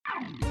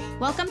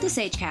Welcome to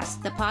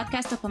SageCast, the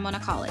podcast of Pomona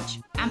College.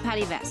 I'm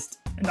Patty Vest.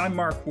 And I'm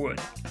Mark Wood.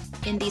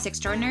 In these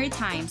extraordinary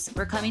times,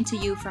 we're coming to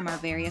you from our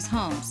various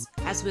homes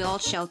as we all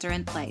shelter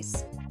in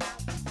place.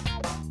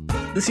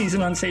 This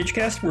season on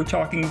SageCast, we're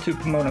talking to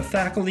Pomona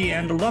faculty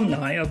and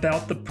alumni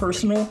about the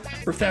personal,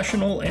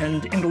 professional,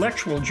 and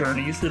intellectual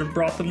journeys that have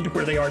brought them to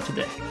where they are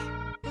today.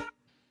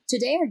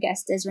 Today, our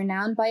guest is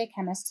renowned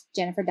biochemist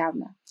Jennifer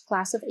Doudna,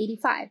 class of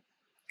 '85.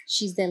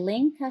 She's the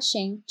Ling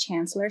Ka-shing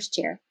Chancellor's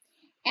Chair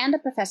and a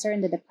professor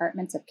in the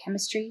departments of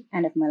chemistry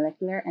and of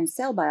molecular and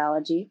cell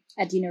biology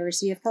at the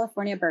University of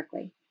California,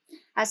 Berkeley,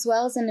 as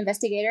well as an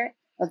investigator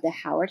of the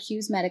Howard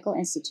Hughes Medical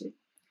Institute.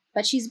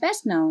 But she's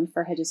best known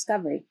for her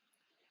discovery,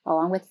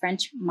 along with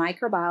French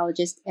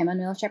microbiologist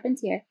Emmanuel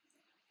Charpentier,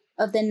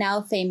 of the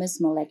now famous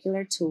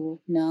molecular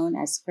tool known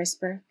as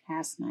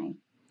CRISPR-Cas9.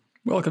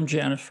 Welcome,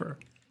 Jennifer.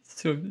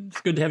 So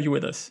it's good to have you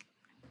with us.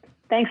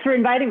 Thanks for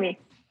inviting me.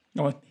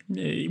 Oh,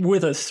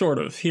 with us, sort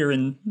of, here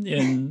in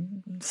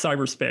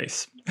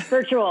cyberspace.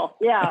 Virtual,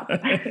 yeah.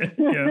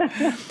 Yeah.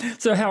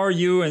 So how are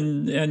you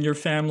and your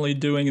family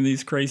doing in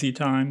these crazy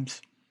times?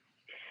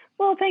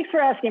 Well, thanks for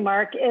asking,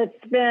 Mark.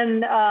 It's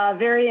been a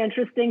very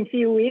interesting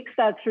few weeks,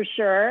 that's for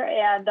sure.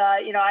 And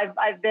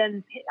I've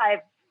been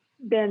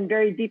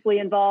very deeply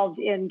involved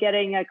in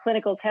getting a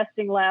clinical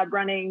testing lab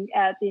running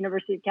at the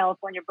University of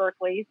California,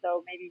 Berkeley.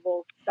 So maybe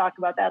we'll talk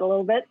about that a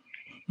little bit.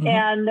 Mm-hmm.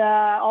 And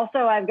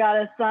also, I've got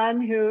a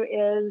son who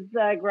is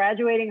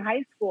graduating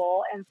high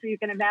school. And so you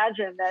can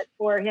imagine that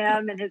for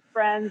him and his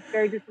friends,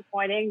 very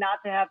disappointing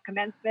not to have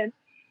commencement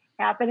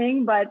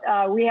happening. But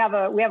we have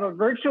a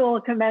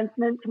virtual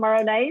commencement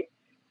tomorrow night,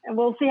 and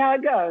we'll see how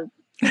it goes.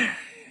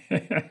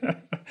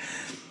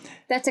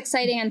 That's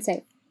exciting and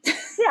safe.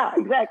 Yeah,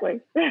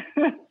 exactly.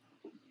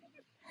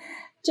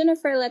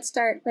 Jennifer, let's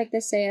start, like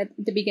they say at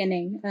the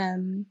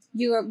beginning.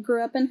 You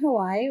grew up in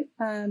Hawaii.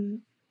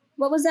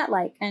 What was that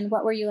like, and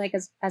what were you like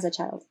as a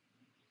child?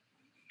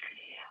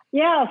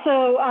 Yeah,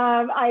 so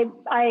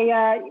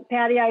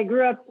Patty, I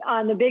grew up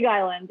on the Big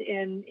Island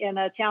in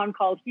a town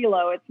called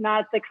Hilo. It's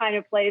not the kind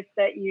of place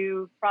that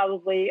you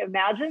probably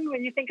imagine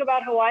when you think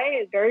about Hawaii.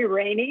 It's very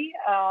rainy,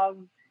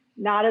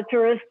 not a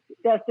tourist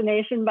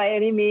destination by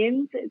any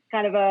means. It's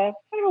kind of a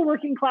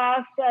working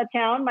class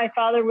town. My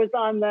father was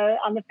on the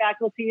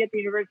faculty at the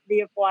University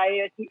of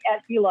Hawaii at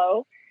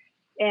Hilo,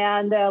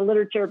 and a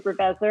literature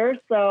professor.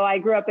 So I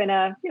grew up in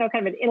a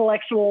kind of an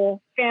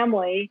intellectual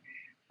family.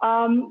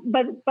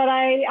 But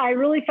I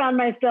really found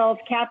myself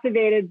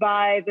captivated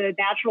by the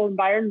natural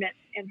environment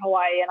in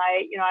Hawaii. And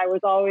I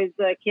was always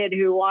a kid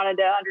who wanted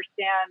to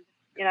understand,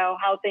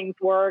 how things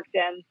worked,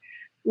 and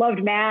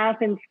loved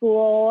math in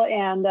school.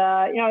 And,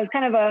 I was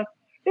kind of a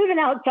bit of an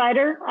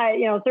outsider.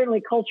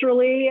 Certainly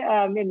culturally,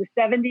 in the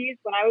 70s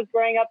when I was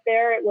growing up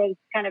there, it was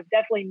kind of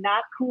definitely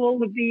not cool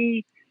to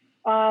be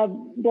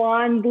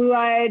blonde,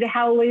 blue-eyed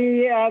haole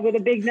with a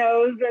big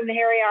nose and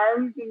hairy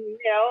arms and,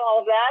 all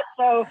of that.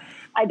 So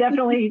I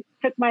definitely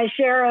took my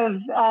share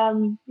of,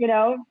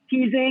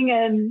 teasing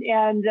and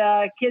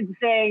kids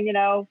saying,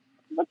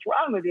 what's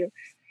wrong with you?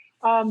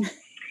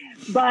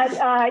 But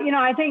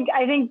I think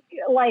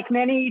like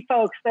many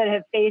folks that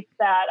have faced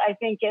that, I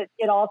think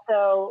it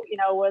also,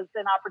 was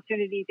an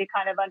opportunity to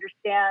kind of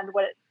understand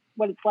what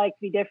it's like to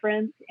be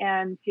different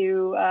and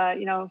to,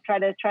 try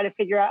to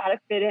figure out how to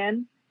fit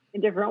in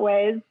different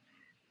ways.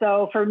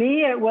 So for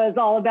me, it was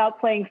all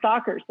about playing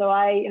soccer. So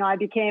I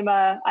became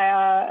a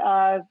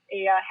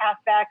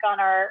halfback on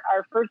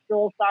our first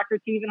girls soccer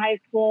team in high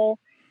school.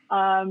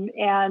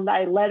 And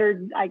I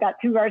got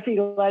 2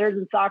 varsity letters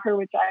in soccer,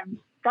 which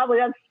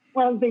that's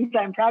one of the things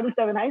I'm proudest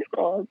of in high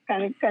school.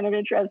 It's kind of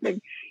interesting.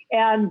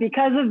 And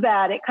because of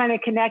that, it kind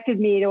of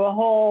connected me to a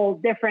whole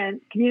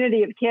different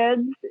community of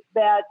kids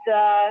that,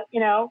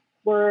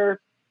 were,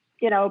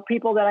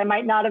 people that I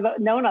might not have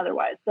known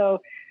otherwise. So,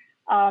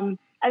 and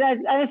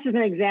that's just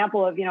an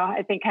example of,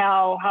 I think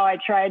how I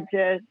tried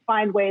to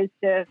find ways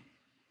to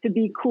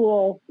be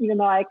cool, even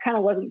though I kind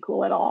of wasn't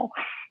cool at all.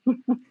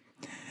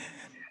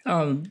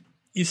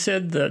 You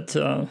said that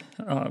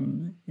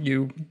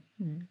you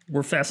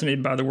were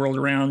fascinated by the world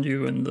around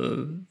you and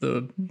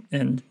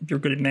and you're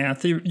good at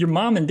math. Your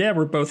mom and dad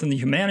were both in the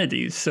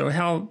humanities. So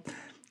how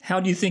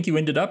do you think you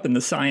ended up in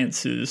the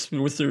sciences?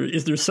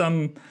 Is there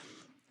some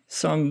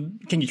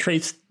can you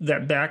trace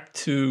that back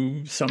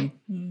to some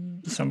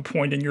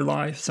point in your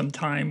life, some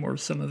time or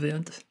some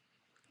event?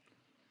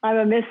 I'm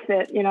a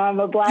misfit, I'm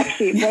a black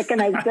sheep. What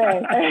can I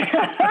say?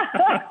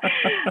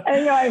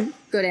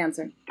 Good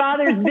answer.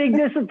 Father's big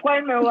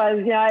disappointment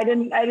was, I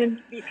didn't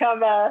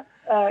become a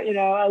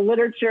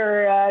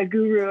literature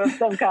guru of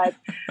some kind.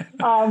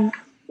 I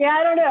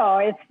don't know.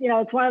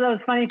 It's one of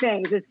those funny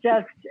things. It's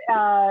just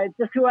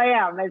who I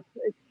am. It's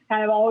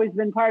kind of always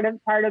been part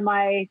of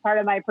my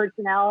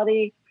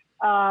personality.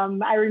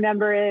 I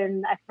remember I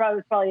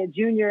was probably a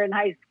junior in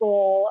high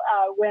school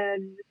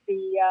when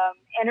the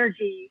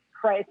energy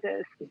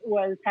crisis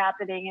was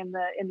happening in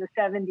the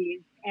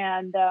 70s,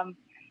 and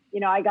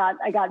I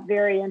got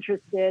very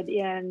interested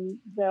in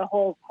the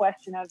whole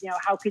question of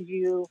how could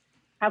you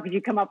how could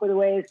you come up with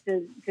ways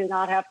to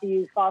not have to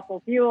use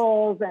fossil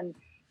fuels, and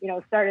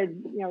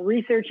started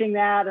researching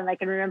that. And I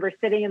can remember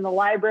sitting in the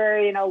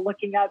library,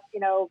 looking up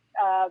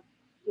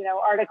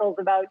articles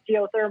about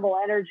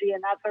geothermal energy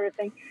and that sort of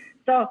thing.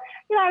 So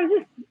I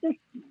was just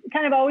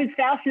kind of always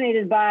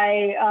fascinated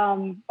by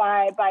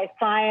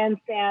science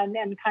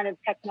and kind of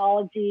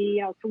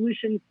technology,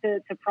 solutions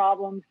to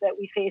problems that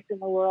we face in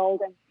the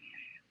world, and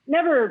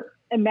never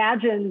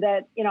imagined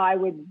that I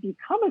would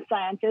become a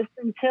scientist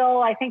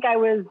until I think I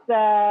was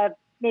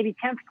maybe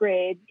 10th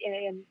grade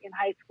in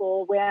high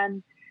school,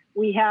 when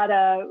we had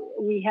a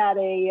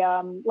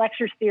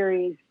lecture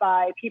series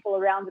by people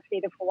around the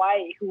state of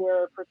Hawaii who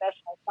were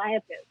professional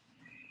scientists.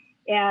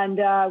 And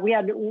we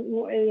had,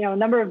 a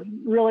number of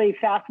really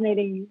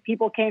fascinating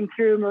people came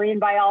through: marine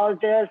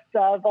biologists,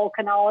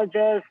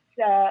 volcanologists,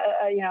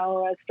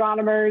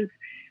 astronomers.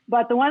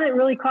 But the one that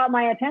really caught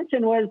my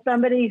attention was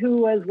somebody who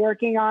was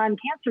working on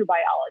cancer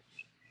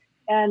biology.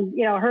 And,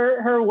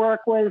 her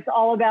work was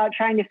all about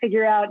trying to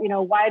figure out,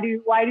 why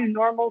do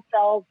normal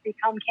cells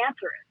become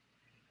cancerous?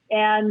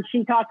 And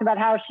she talked about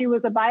how she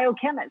was a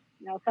biochemist,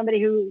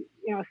 somebody who,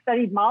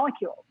 studied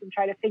molecules and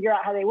tried to figure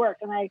out how they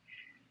worked. And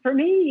for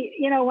me,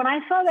 when I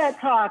saw that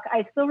talk,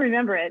 I still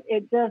remember it.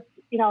 It just,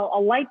 a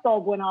light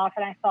bulb went off,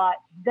 and I thought,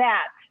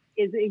 that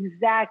is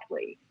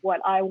exactly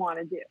what I want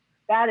to do.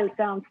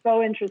 Sounds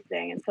so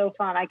interesting and so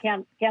fun. I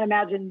can't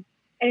imagine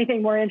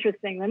anything more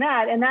interesting than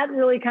that. And that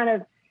really kind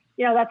of,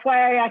 that's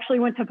why I actually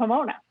went to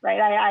Pomona, right?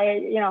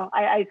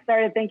 I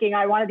started thinking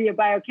I want to be a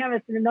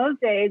biochemist. And in those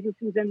days, this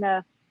was in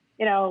the,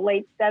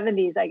 late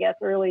 70s, I guess,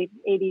 early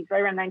 80s,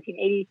 right around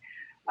 1980.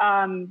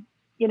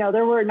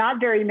 There were not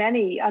very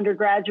many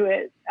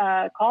undergraduate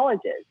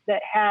colleges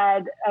that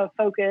had a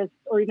focus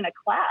or even a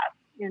class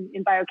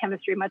in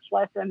biochemistry, much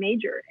less a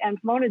major. And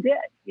Pomona did,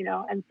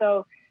 and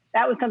so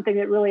that was something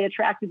that really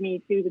attracted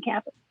me to the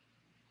campus.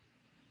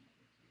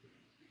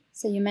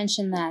 So you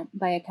mentioned that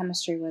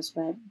biochemistry was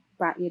what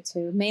brought you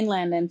to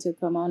mainland and to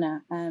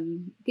Pomona.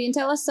 Can you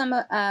tell us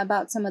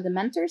about some of the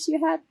mentors you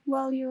had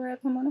while you were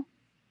at Pomona?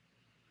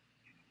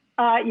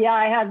 Yeah,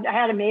 I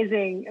had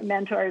amazing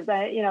mentors.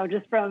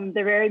 Just from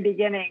the very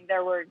beginning,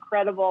 there were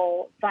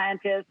incredible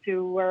scientists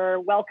who were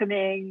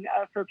welcoming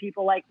for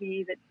people like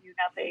me that knew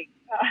nothing,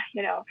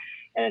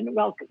 and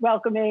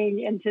welcoming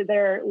into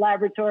their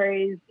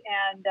laboratories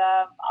and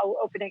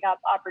opening up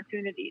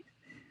opportunities.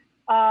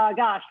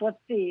 Let's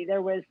see.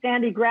 There was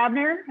Sandy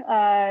Grabner,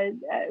 a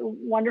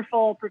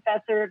wonderful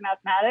professor of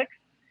mathematics,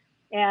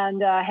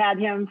 and had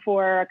him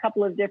for a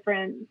couple of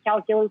different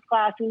calculus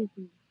classes.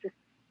 Just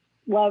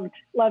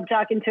loved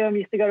talking to him.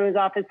 Used to go to his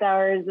office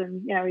hours,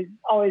 and he's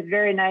always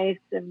very nice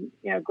and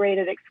great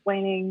at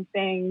explaining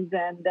things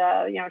and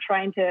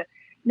trying to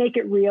make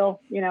it real.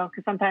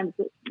 Because sometimes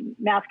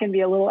math can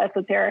be a little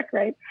esoteric,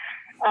 right?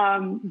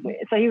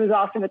 So he was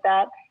awesome at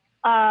that.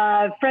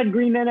 Fred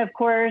Greenman, of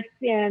course,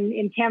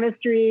 in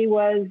chemistry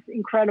was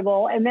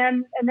incredible. And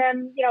then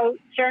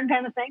Sharon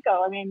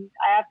Panasenko. I mean,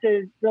 I have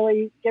to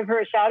really give her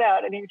a shout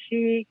out. I mean,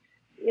 she,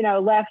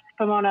 left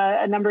Pomona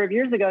a number of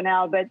years ago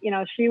now, but,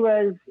 she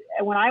was,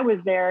 when I was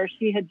there,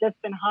 she had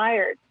just been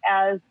hired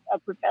as a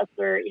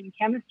professor in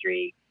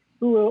chemistry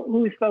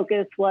whose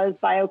focus was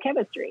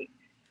biochemistry.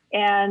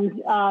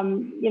 And,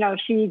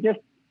 she just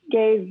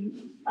gave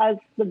us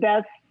the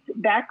best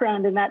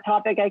background in that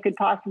topic I could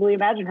possibly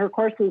imagine. Her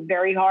course was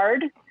very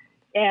hard,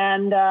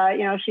 and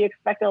she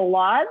expected a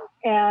lot,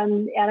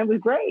 and it was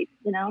great.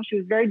 She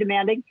was very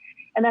demanding.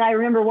 And then I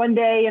remember one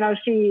day,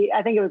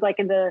 I think it was like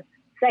in the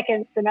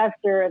second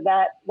semester of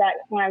that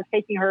when I was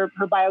taking her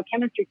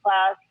biochemistry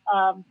class,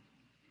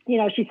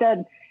 she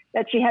said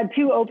that she had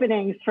 2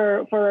 openings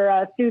for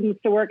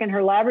students to work in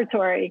her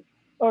laboratory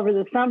over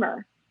the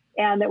summer,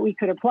 and that we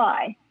could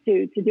apply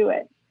to do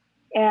it.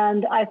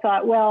 And I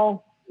thought,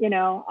 well,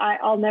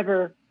 I'll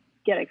never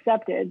get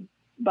accepted,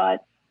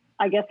 but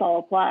I guess I'll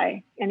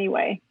apply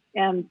anyway.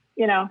 And,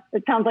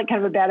 it sounds like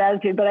kind of a bad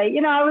attitude, but I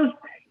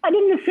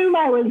didn't assume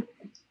I was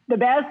the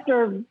best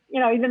or,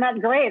 even that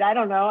great. I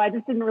don't know. I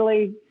just didn't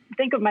really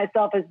think of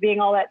myself as being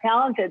all that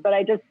talented, but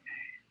I just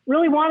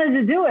really wanted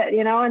to do it,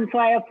 and so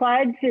I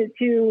applied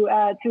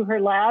to her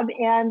lab,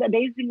 and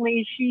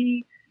amazingly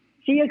she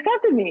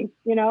accepted me,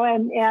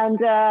 and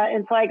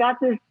so I got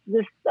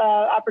this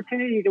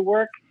opportunity to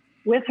work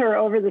with her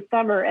over the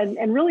summer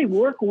and really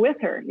work with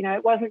her.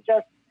 It wasn't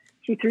just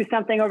she threw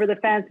something over the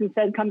fence and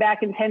said, come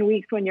back in 10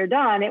 weeks when you're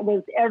done. It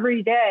was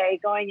every day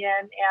going in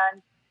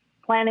and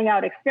planning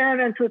out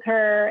experiments with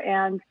her.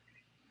 And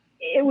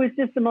it was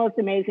just the most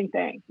amazing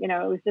thing. It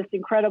was just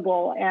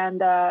incredible. And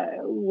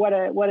what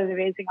an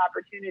amazing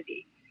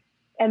opportunity.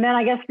 And then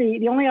I guess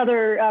the only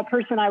other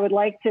person I would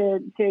like to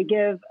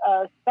give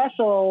a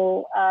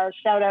special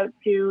shout out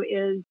to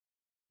is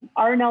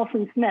R.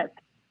 Nelson Smith.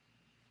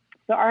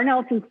 So R.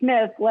 Nelson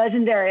Smith,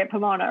 legendary at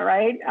Pomona,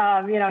 right?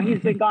 He's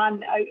been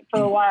gone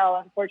for a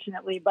while,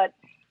 unfortunately. But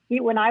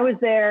when I was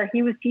there,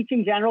 he was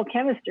teaching general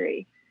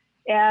chemistry.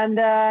 And,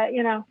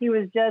 he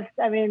was just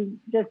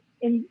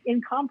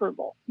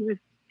incomparable. He was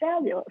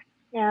fabulous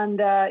and,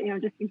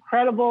 just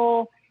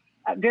incredible.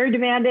 very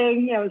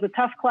demanding. It was a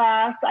tough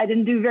class. I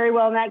didn't do very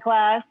well in that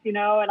class, and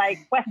I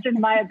questioned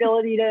my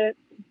ability to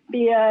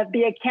be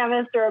a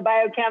chemist or a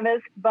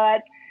biochemist.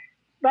 But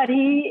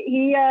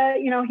he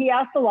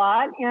asked a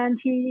lot, and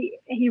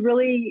he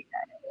really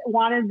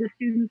wanted the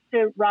students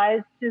to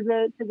rise to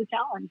the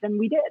challenge, and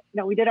we did.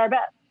 We did our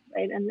best,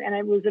 right? And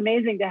it was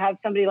amazing to have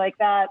somebody like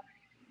that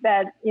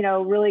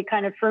really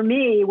kind of, for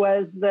me,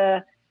 was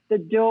the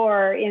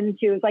door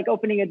into, it's like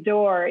opening a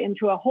door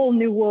into a whole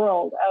new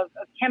world of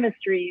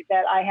chemistry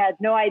that I had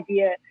no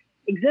idea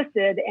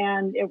existed.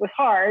 And it was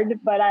hard,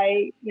 but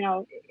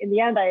in the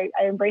end, I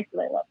embraced it.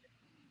 I loved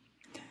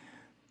it.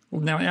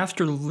 Well, now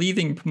after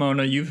leaving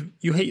Pomona, you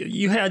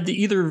had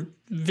either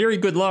very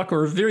good luck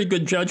or very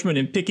good judgment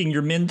in picking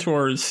your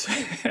mentors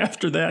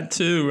after that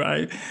too.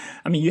 I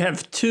mean, you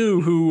have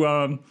two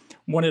who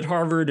one at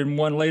Harvard and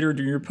one later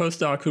during your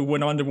postdoc who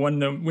went on to win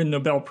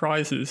Nobel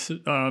Prizes.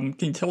 Can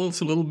you tell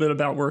us a little bit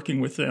about working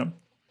with them?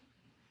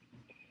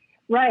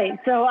 Right.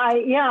 So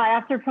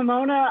after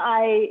Pomona,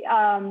 I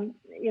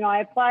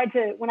applied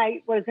to, when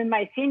I was in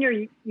my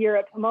senior year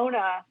at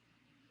Pomona,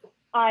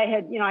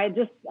 I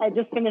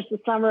just finished the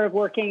summer of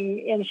working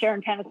in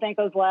Sharon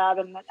Panasenko's lab,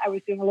 and I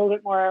was doing a little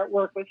bit more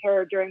work with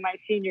her during my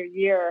senior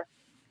year.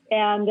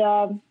 And,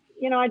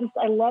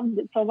 I loved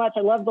it so much.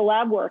 I loved the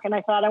lab work, and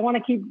I thought, I want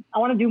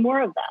to do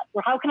more of that.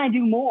 Well, how can I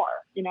do more?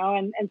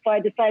 And so I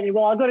decided,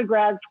 well, I'll go to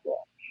grad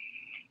school.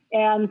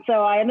 And so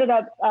I ended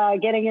up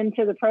getting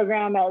into the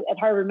program at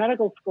Harvard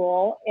Medical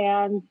School.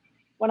 And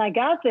when I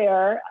got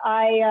there,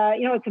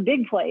 it's a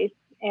big place,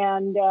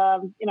 and,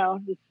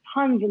 there's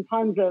tons and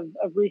tons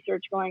of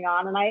research going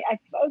on. And I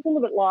was a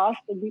little bit lost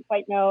and didn't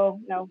quite know,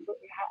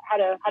 how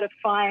to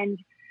find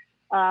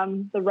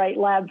the right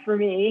lab for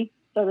me,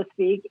 so to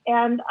speak.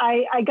 And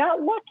I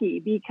got lucky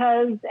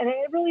because, and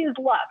it really is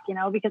luck,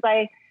 because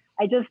I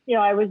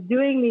was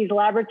doing these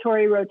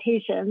laboratory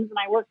rotations, and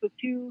I worked with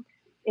two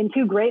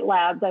great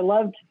labs. I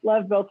loved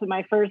both of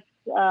my first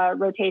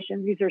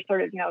rotations. These are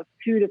sort of,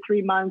 2 to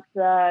 3 months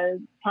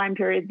time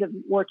periods of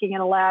working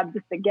in a lab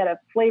just to get a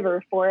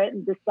flavor for it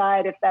and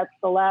decide if that's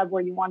the lab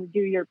where you want to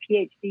do your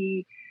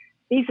PhD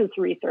thesis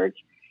research.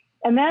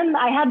 And then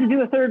I had to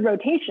do a third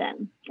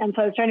rotation. And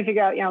so I was trying to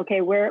figure out,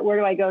 okay, where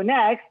do I go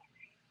next?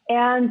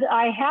 And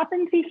I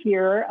happened to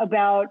hear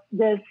about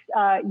this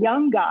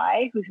young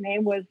guy whose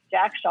name was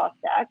Jack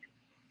Szostak,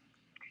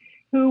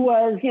 who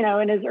was,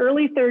 in his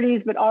early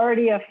 30s, but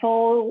already a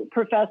full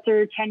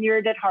professor,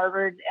 tenured at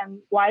Harvard, and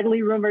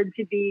widely rumored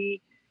to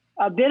be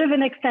a bit of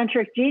an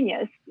eccentric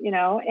genius,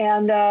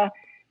 And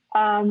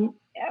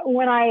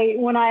when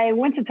I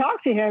went to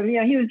talk to him,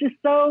 he was just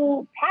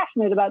so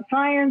passionate about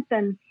science,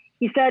 and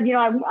he said,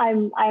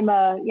 I'm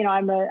a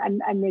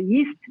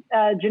yeast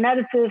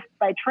geneticist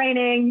by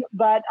training,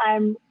 but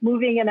I'm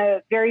moving in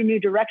a very new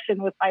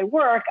direction with my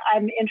work.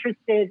 I'm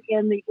interested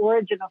in the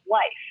origin of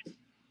life.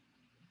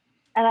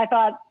 And I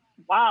thought,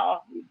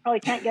 wow, you probably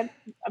can't get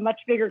a much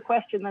bigger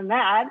question than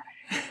that.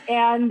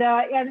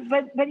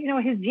 But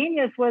his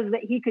genius was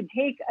that he could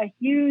take a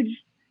huge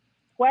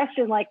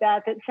question like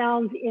that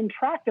sounds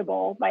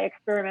intractable by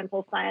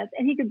experimental science,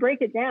 and he could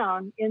break it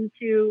down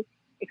into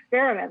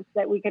experiments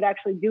that we could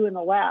actually do in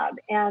the lab.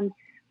 And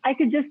I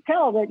could just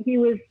tell that he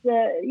was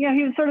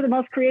sort of the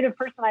most creative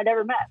person I'd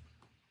ever met.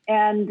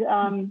 And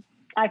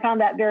I found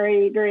that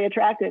very, very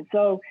attractive.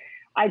 So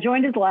I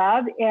joined his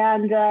lab,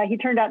 and he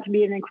turned out to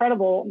be an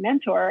incredible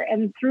mentor.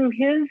 And through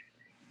his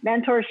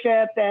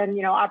mentorship and,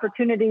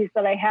 opportunities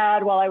that I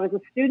had while I was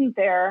a student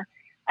there,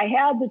 I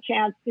had the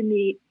chance to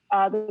meet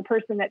the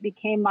person that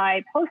became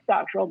my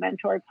postdoctoral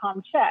mentor,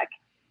 Tom Cech.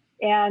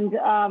 And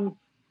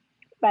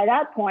by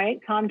that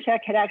point, Tom Cech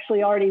had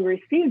actually already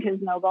received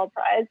his Nobel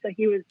Prize. So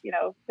he was,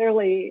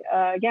 clearly,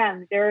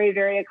 again, very,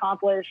 very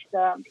accomplished,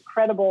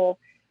 incredible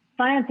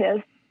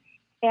scientist.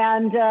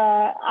 And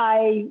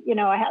I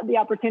had the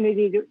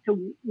opportunity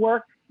to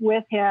work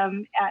with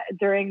him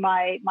during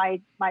my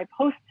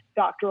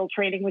postdoctoral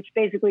training, which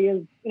basically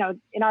is,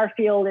 in our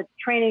field, it's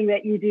training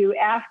that you do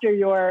after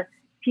your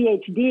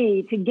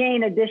PhD to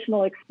gain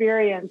additional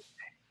experience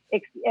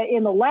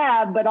in the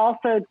lab, but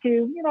also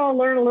to,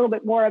 learn a little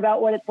bit more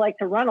about what it's like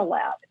to run a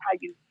lab, and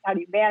how do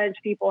you manage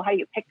people, how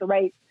you pick the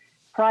right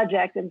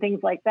project and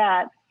things like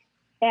that.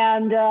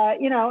 And,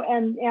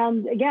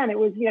 and again, it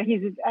was,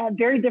 he's a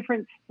very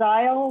different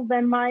style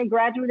than my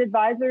graduate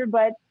advisor,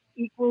 but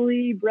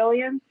equally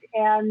brilliant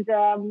and,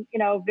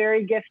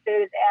 very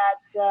gifted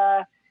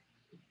at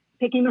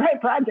picking the right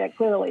project,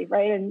 clearly,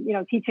 right?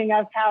 And, teaching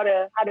us how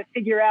to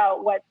figure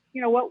out what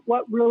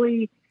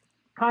really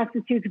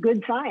constitutes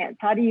good science.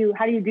 How do you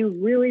do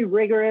really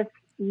rigorous,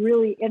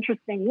 really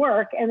interesting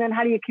work? And then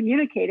how do you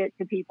communicate it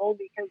to people?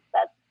 Because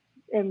that's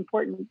an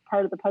important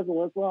part of the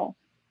puzzle as well.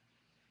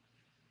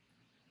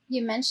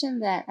 You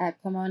mentioned that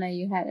at Pomona,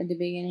 you had at the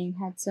beginning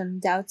had some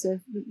doubts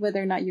of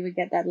whether or not you would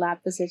get that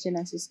lab position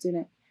as a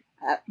student.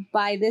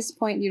 By this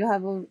point, you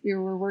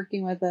were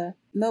working with a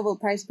Nobel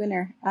Prize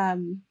winner.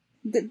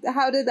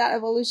 How did that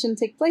evolution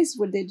take place?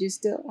 How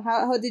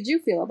did you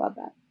feel about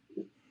that?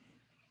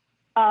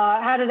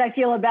 How did I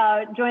feel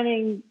about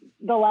joining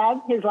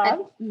his lab?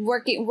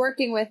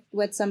 Working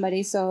with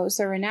somebody. So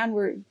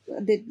Renan,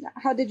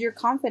 how did your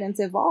confidence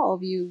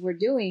evolve? You were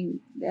doing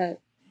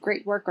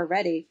great work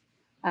already.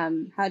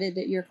 How did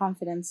your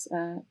confidence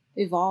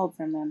evolve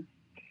from them?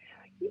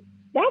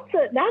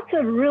 That's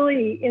a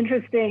really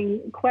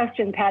interesting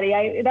question,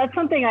 Patty. That's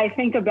something I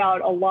think about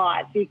a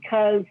lot,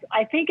 because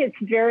I think it's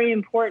very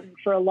important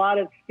for a lot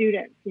of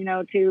students,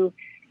 to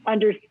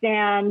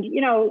understand,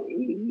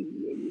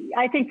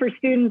 I think for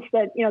students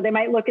that, they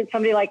might look at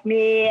somebody like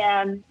me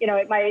and,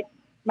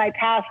 my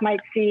past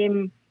might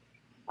seem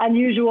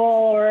unusual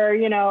or,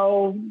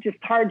 just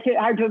hard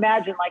to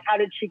imagine, like, how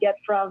did she get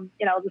from,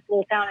 this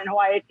little town in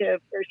Hawaii to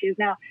where she is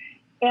now?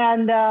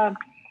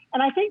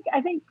 And I think,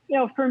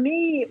 for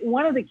me,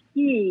 one of the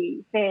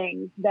key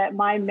things that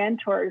my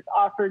mentors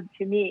offered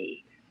to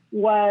me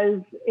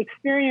was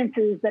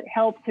experiences that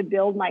helped to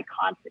build my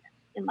confidence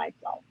in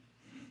myself,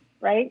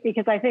 right?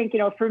 Because I think,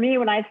 for me,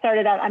 when I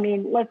started out,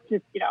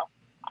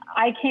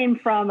 I came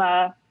from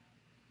a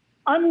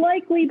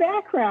unlikely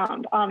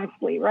background,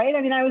 honestly, right?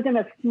 I was in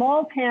a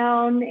small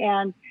town,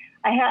 and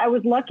I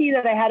was lucky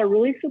that I had a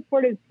really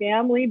supportive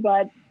family,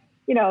 but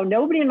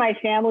nobody in my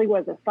family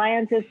was a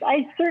scientist.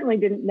 I certainly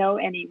didn't know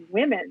any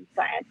women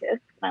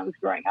scientists when I was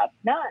growing up.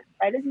 None.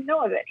 I didn't know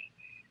of any.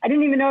 I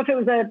didn't even know if it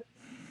was a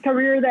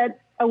career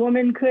that a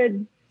woman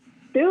could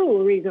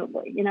do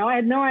reasonably. I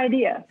had no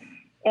idea.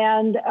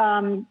 And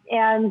I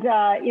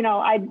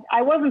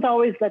wasn't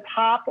always the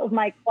top of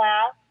my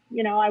class.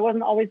 I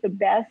wasn't always the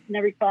best in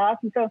every class.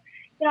 And so,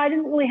 I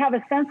didn't really have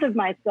a sense of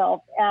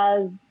myself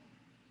as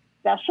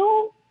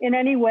special in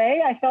any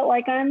way. I felt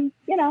like I'm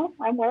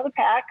one of the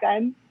pack.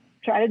 I'm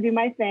trying to do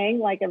my thing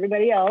like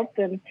everybody else.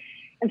 And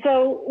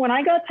so when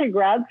I got to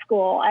grad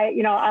school, I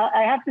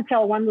have to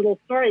tell one little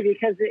story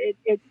because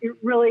it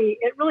really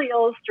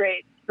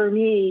illustrates for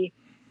me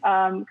it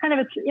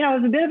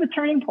was a bit of a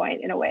turning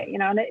point in a way,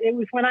 and it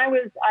was when I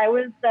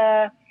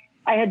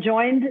had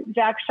joined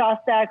Jack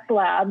Szostak's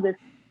lab, this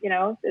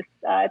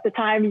at the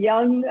time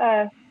young,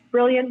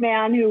 brilliant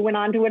man who went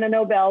on to win a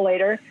Nobel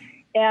later.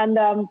 And,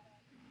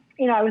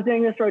 I was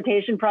doing this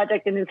rotation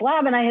project in his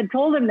lab, and I had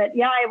told him that,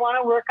 I want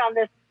to work on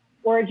this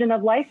Origin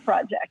of Life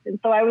project. And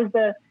so I was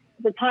at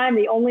the time,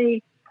 the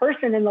only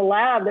person in the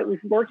lab that was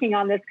working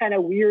on this kind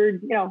of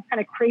weird, kind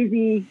of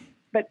crazy,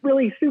 but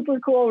really super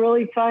cool,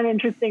 really fun,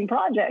 interesting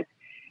project.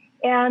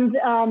 And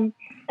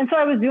so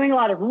I was doing a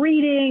lot of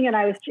reading, and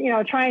I was,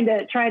 trying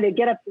to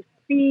get up to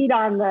speed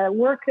on the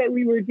work that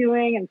we were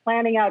doing and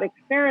planning out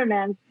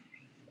experiments.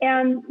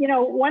 And,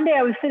 one day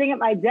I was sitting at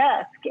my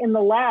desk in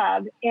the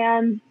lab,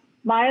 and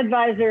my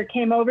advisor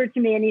came over to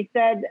me and he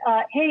said,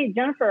 hey,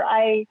 Jennifer,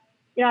 I've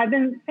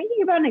been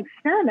thinking about an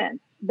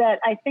experiment that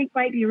I think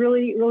might be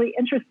really, really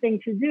interesting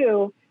to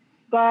do,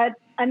 but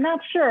I'm not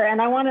sure. And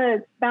I want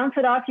to bounce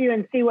it off you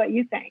and see what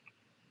you think.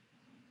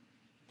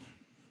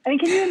 Can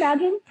you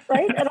imagine,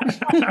 right?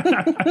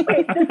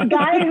 Wait, this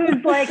guy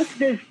who's like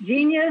this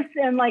genius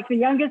and like the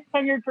youngest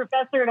tenured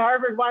professor at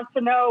Harvard wants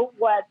to know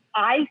what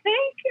I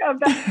think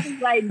about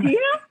his idea?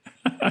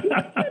 He's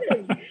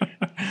kidding.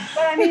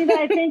 But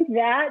I think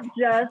that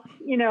just,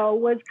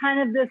 was kind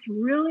of this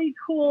really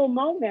cool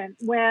moment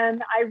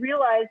when I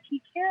realized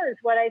he cares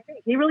what I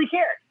think. He really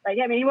cares. Like,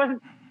 he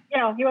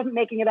wasn't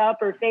making it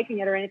up or faking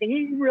it or anything.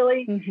 He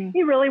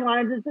really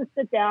wanted to just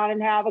sit down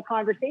and have a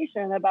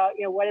conversation about,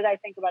 what did I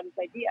think about this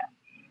idea?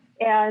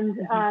 And,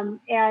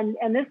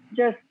 and this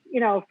just,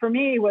 for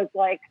me was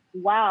like,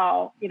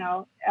 wow,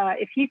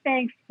 if he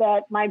thinks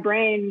that my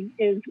brain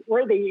is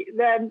worthy,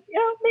 then,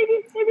 maybe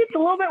it's a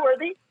little bit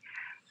worthy.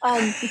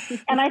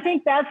 And I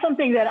think that's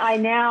something that I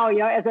now,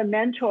 as a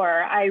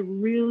mentor, I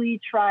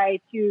really try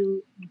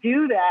to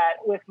do that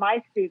with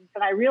my students.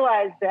 And I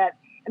realize that,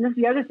 and this is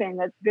the other thing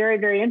that's very,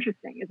 very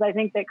interesting, is I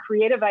think that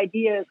creative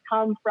ideas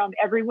come from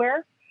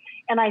everywhere.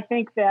 And I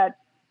think that,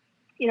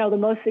 the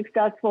most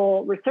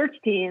successful research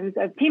teams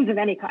of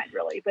any kind,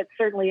 really, but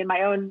certainly in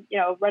my own,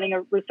 running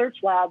a research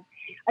lab,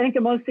 I think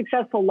the most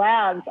successful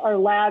labs are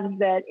labs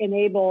that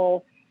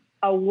enable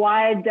a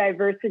wide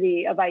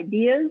diversity of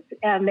ideas,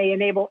 and they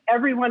enable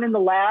everyone in the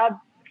lab,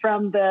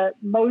 from the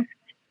most,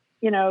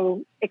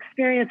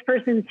 experienced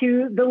person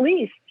to the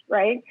least,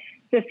 right,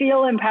 to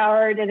feel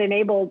empowered and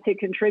enabled to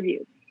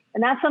contribute.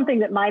 And that's something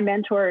that my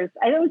mentors,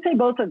 I would say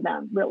both of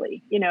them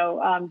really,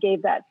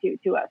 gave that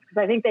to us, because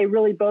I think they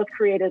really both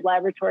created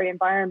laboratory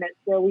environments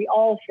where we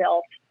all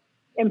felt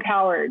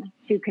empowered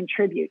to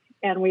contribute,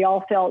 and we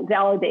all felt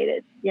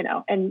validated,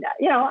 and,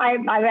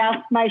 I've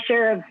asked my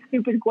share of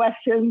stupid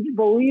questions,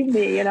 believe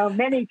me,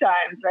 many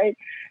times. Right.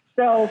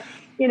 So,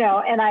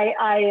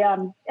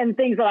 and and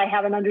things that I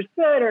haven't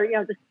understood, or,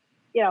 just,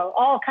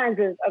 all kinds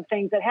of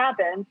things that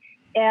happen.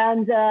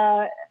 And,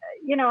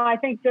 I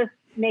think just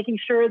making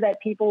sure that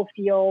people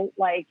feel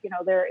like,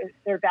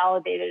 they're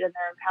validated and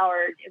they're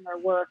empowered in their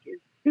work is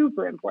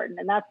super important.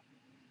 And that's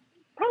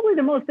probably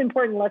the most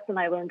important lesson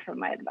I learned from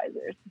my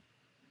advisors.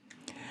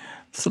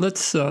 So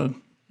let's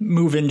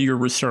move into your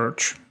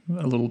research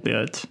a little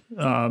bit.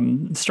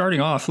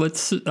 Starting off,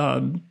 let's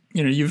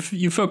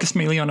you focused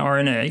mainly on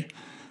RNA.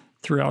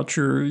 throughout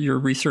your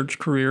research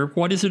career.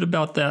 What is it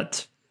about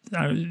that?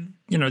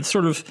 It's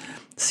sort of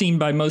seen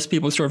by most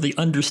people as sort of the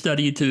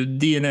understudy to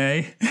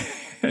DNA.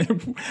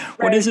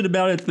 What is it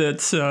about it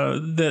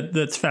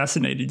that's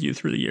fascinated you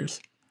through the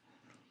years?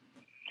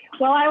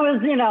 Well,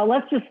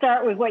 let's just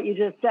start with what you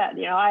just said.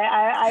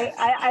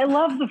 I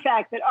love the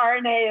fact that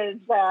RNA is,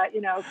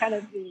 kind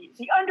of the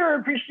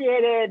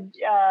underappreciated,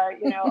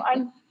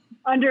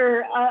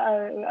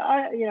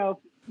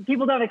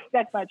 people don't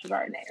expect much of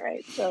RNA,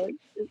 right? So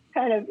it's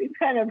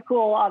kind of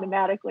cool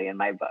automatically in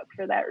my book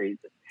for that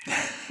reason.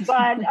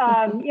 But,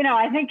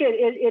 I think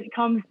it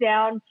comes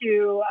down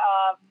to,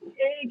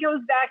 it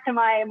goes back to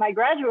my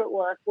graduate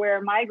work,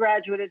 where my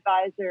graduate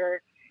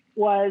advisor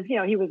was,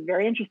 he was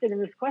very interested in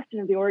this question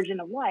of the origin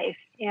of life.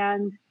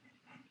 And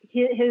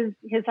his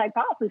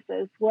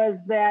hypothesis was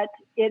that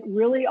it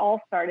really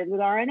all started with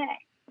RNA.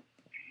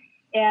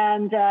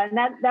 And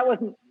that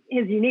wasn't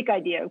his unique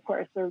idea, of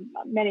course. There are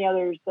many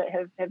others that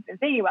have been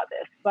thinking about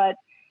this. But,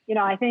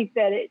 I think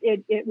that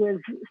it was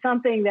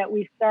something that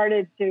we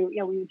started to,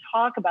 we would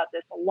talk about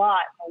this a lot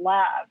in the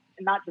lab,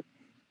 and not just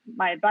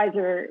my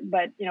advisor,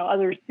 but,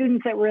 other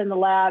students that were in the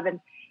lab. And,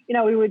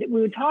 we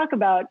would talk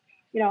about,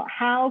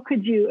 how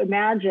could you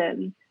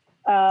imagine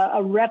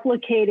a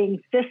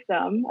replicating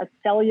system, a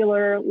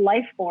cellular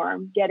life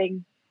form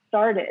getting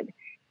started?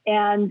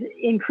 And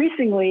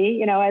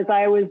increasingly, as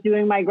I was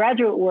doing my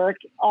graduate work,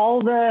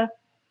 all the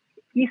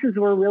pieces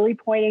were really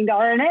pointing to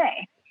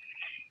RNA.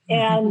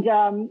 And,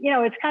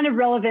 it's kind of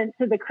relevant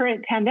to the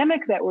current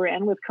pandemic that we're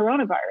in with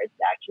coronavirus,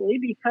 actually,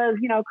 because,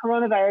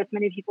 coronavirus,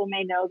 many people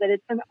may know that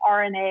it's an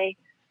RNA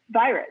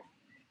virus.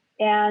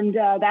 And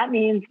that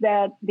means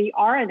that the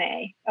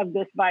RNA of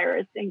this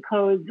virus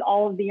encodes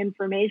all of the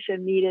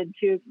information needed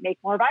to make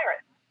more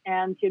virus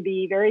and to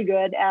be very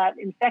good at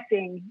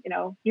infecting,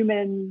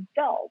 human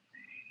cells.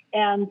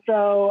 And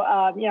so,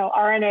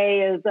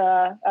 RNA is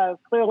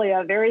clearly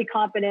a very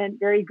competent,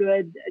 very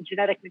good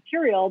genetic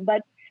material.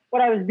 But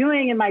what I was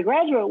doing in my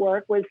graduate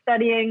work was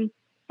studying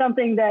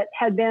something that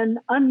had been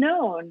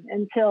unknown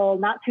until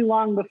not too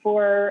long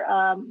before,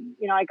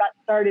 I got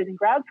started in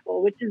grad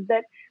school, which is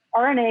that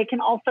RNA can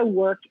also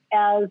work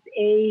as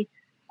an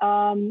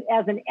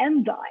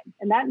enzyme,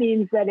 and that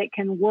means that it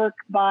can work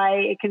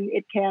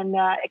it can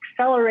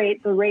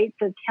accelerate the rates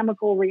of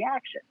chemical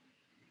reaction.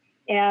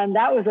 And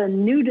that was a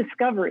new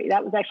discovery.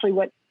 That was actually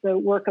what the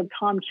work of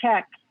Tom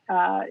Cech,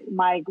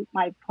 my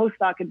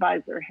postdoc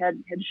advisor,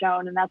 had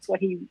shown, and that's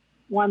what he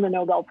won the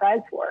Nobel Prize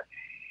for.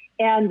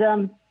 And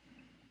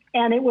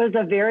it was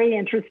a very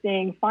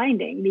interesting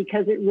finding,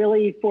 because it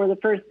really, for the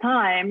first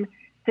time,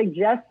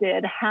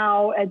 suggested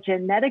how a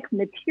genetic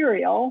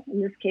material, in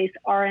this case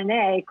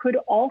RNA, could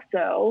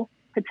also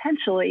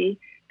potentially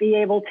be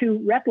able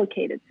to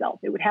replicate itself.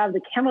 It would have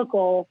the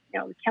chemical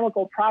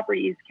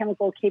properties,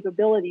 chemical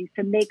capabilities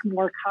to make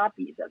more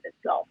copies of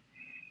itself.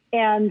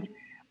 And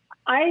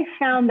I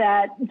found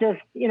that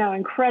just,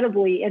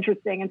 incredibly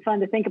interesting and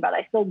fun to think about.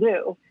 I still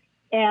do.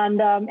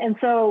 And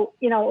so,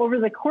 over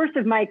the course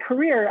of my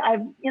career,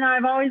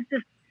 I've always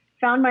just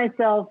found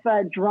myself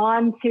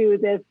drawn to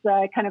this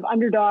kind of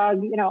underdog,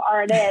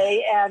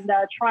 RNA, and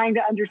trying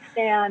to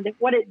understand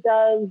what it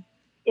does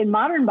in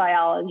modern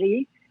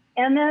biology.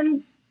 And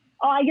then,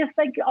 I guess,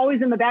 like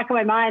always in the back of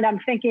my mind, I'm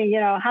thinking,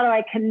 how do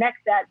I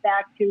connect that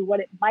back to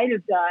what it might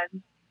have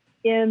done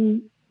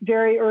in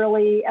very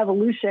early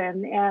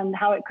evolution and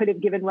how it could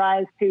have given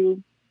rise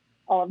to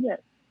all of this.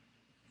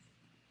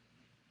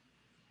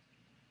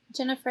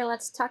 Jennifer,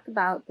 let's talk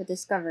about the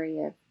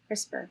discovery of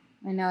CRISPR.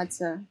 I know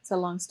it's a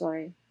long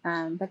story,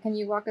 but can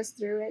you walk us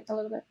through it a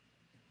little bit?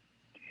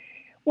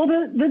 Well,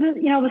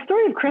 the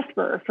story of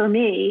CRISPR for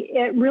me,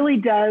 it really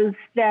does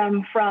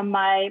stem from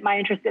my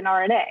interest in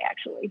RNA,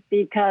 actually,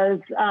 because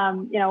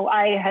I'll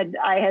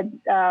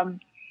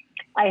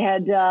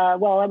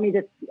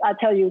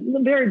tell you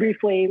very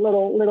briefly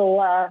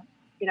little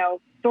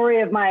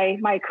story of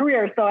my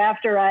career. So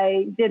after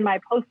I did my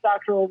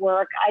postdoctoral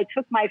work, I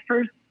took my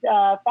first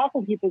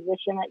faculty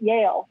position at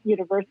Yale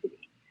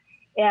University.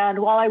 And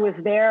while I was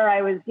there,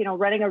 I was,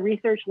 running a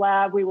research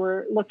lab. We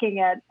were looking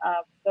at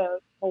the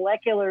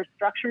molecular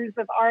structures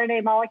of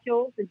RNA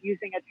molecules and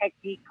using a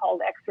technique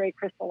called X-ray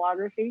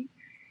crystallography.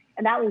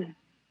 And that was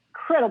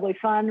incredibly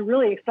fun,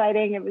 really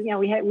exciting.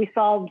 We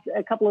solved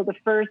a couple of the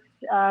first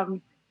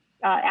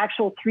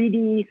actual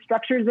 3D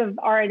structures of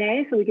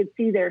RNA, so we could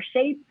see their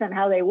shapes and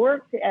how they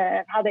worked,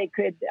 and how they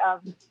could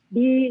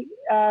be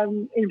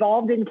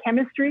involved in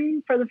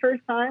chemistry for the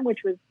first time,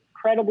 which was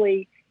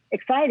incredibly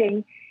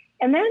exciting.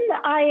 And then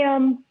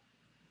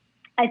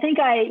I think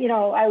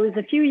I was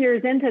a few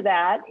years into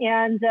that,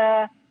 and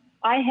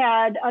I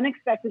had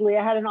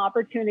an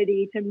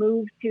opportunity to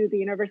move to the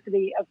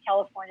University of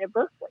California,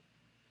 Berkeley.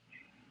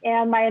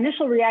 And my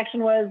initial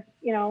reaction was,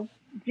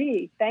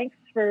 gee, thanks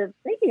for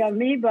thinking of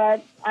me,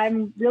 but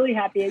I'm really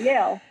happy at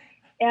Yale.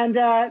 And,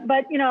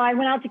 but I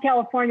went out to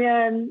California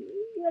and,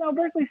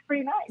 Berkeley's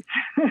pretty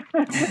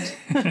nice.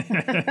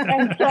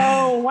 And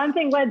so one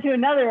thing led to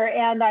another,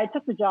 and I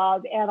took the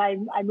job, and I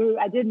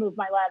did move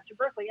my lab to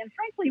Berkeley. And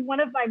frankly, one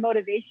of my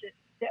motivations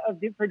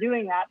for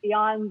doing that,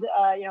 beyond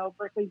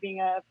Berkeley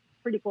being a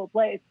pretty cool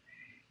place,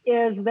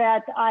 is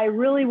that I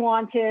really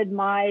wanted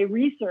my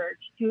research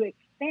to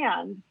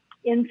expand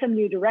in some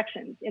new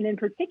directions. And in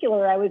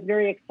particular, I was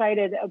very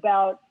excited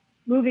about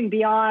moving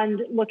beyond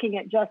looking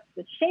at just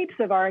the shapes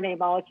of RNA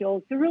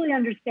molecules to really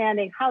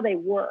understanding how they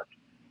work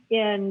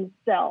in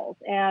cells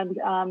and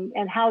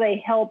how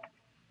they help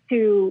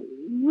to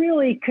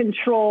really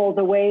control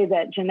the way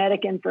that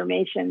genetic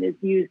information is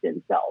used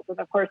in cells. And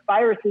of course,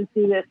 viruses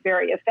do this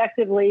very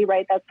effectively,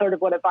 right? That's sort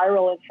of what a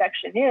viral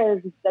infection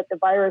is that the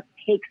virus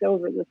takes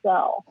over the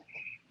cell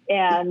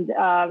and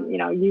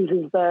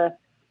uses the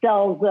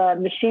cell's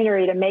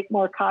machinery to make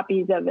more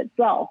copies of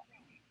itself.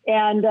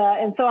 And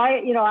so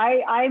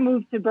I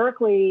moved to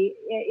Berkeley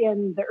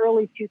in the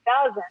early 2000s,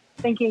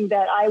 thinking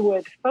that I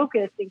would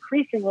focus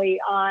increasingly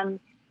on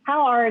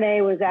how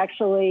RNA was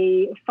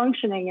actually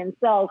functioning in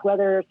cells,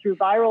 whether through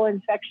viral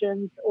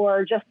infections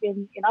or just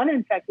in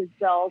uninfected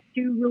cells,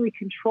 to really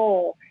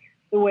control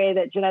the way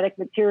that genetic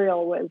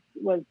material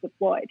was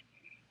deployed.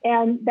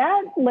 And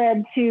that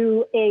led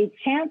to a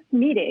chance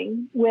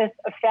meeting with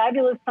a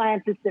fabulous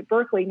scientist at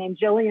Berkeley named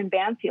Jillian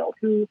Banfield,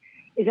 who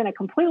is in a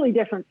completely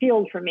different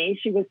field from me.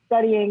 She's a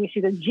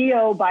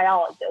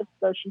geobiologist,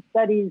 so she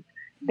studies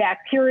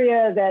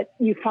bacteria that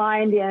you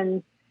find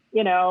in,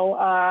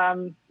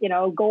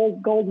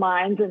 gold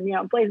mines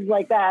and, places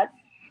like that.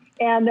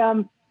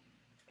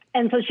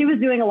 And so she was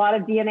doing a lot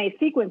of DNA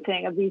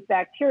sequencing of these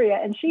bacteria,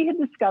 and she had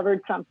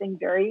discovered something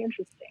very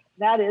interesting.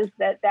 That is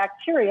that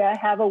bacteria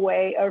have a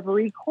way of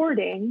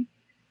recording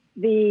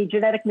the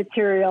genetic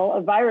material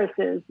of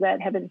viruses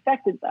that have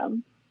infected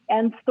them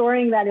and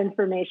storing that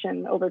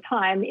information over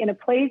time in a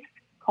place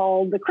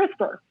called the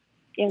CRISPR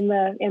in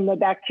the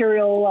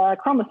bacterial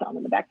chromosome,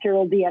 in the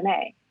bacterial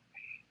DNA.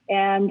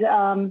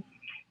 And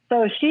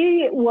so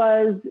she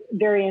was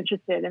very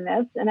interested in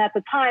this. And at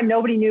the time,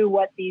 nobody knew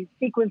what these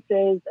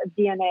sequences of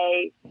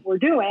DNA were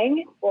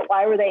doing. Well,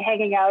 why were they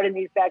hanging out in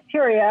these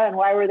bacteria and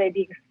why were they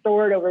being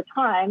stored over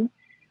time?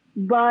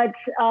 But,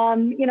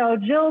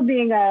 Jill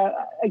being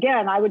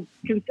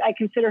I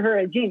consider her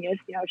a genius.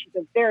 She's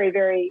a very,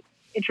 very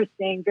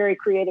interesting, very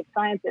creative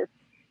scientist.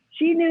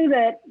 She knew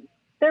that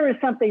there was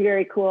something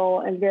very cool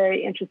and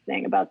very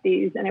interesting about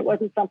these, and it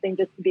wasn't something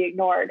just to be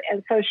ignored.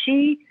 And so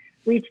she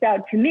reached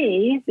out to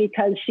me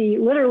because she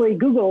literally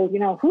Googled,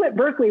 who at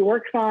Berkeley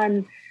works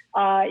on,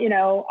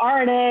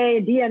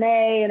 RNA,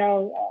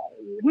 DNA,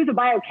 who's a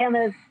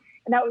biochemist,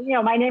 and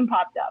that, my name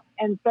popped up.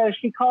 And so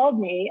she called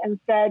me and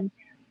said,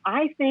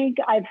 I think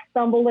I've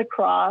stumbled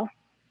across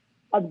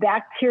a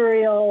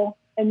bacterial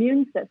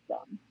immune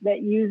system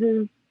that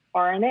uses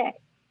RNA.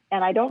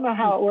 And I don't know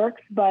how it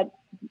works, but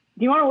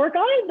do you want to work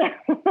on it?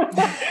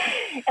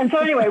 And so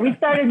anyway, we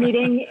started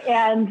meeting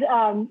and,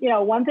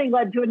 one thing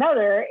led to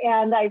another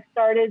and I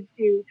started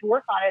to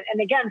work on it. And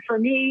again, for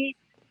me,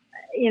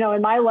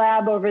 in my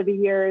lab over the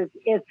years,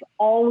 it's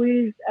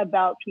always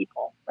about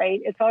people, right?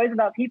 It's always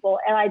about people.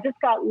 And I just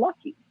got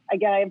lucky.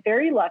 Again, I'm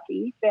very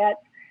lucky that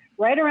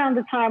right around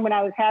the time when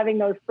I was having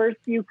those first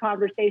few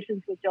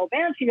conversations with Jill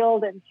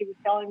Banfield and she was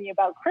telling me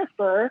about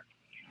CRISPR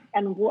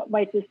and what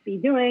might this be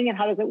doing and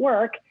how does it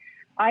work,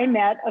 I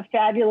met a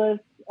fabulous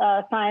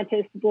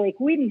scientist, Blake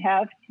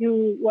Wiedenheft,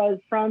 who was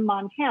from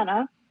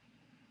Montana.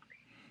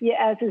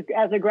 As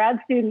a grad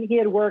student, he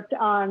had worked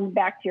on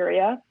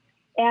bacteria,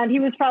 and he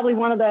was probably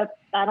one of the,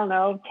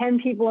 10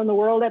 people in the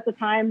world at the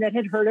time that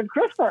had heard of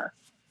CRISPR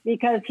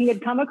because he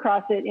had come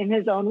across it in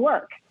his own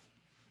work.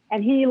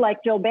 And he,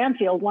 like Jill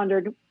Banfield,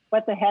 wondered,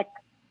 what the heck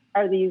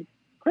are these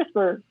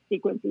CRISPR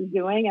sequences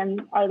doing?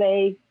 And are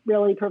they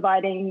really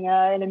providing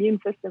an immune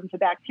system to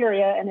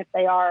bacteria? And if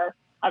they are,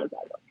 how does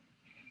that work?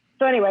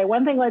 So anyway,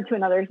 one thing led to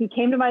another. He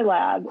came to my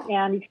lab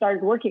and he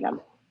started working on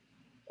it.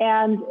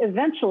 And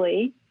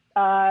eventually,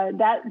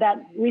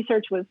 that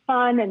research was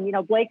fun. And,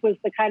 Blake was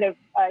he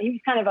was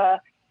kind of a,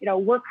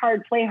 work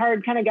hard, play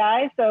hard kind of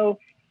guy. So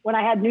when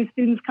I had new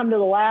students come to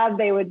the lab,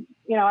 they would,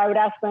 I would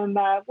ask them,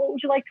 what would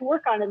you like to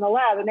work on in the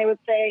lab? And they would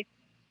say,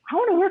 I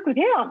want to work with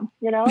him,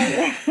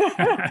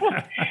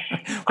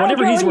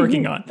 Whatever he's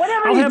working on.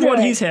 I'll have what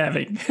he's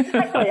having.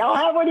 Exactly. I'll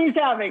have what he's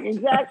having.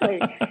 Exactly.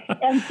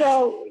 And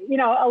so,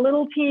 a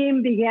little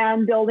team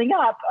began building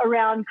up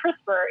around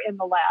CRISPR in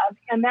the lab.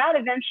 And that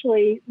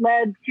eventually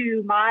led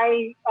to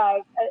my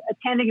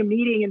attending a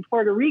meeting in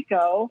Puerto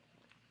Rico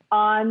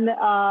on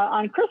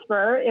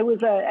CRISPR. It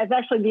was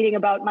actually a meeting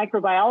about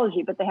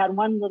microbiology, but they had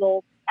one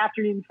little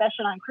afternoon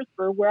session on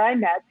CRISPR where I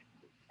met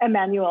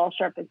Emmanuelle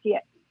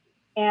Charpentier.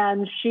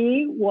 And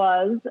she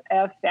was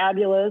a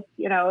fabulous,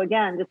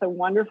 again, just a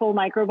wonderful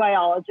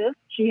microbiologist.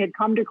 She had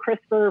come to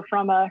CRISPR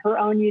from her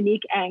own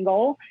unique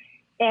angle.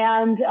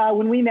 And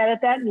when we met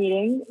at that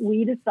meeting,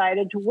 we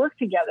decided to work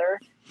together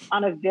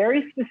on a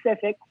very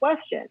specific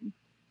question.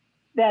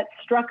 that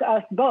struck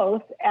us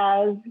both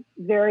as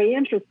very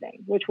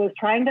interesting, which was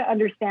trying to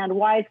understand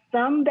why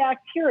some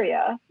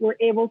bacteria were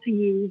able to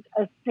use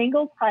a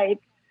single type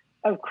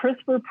of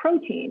CRISPR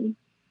protein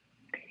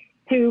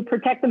to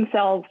protect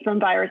themselves from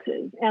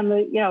viruses.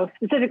 And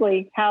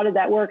specifically, how did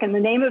that work? And the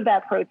name of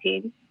that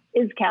protein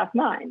is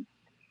Cas9.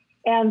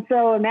 And so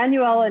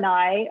Emmanuelle and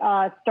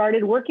I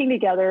started working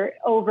together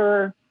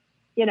over,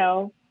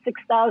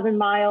 6,000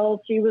 miles.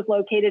 She was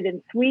located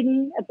in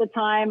Sweden at the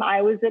time.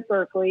 I was at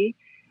Berkeley.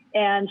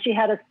 And she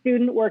had a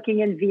student working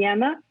in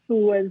Vienna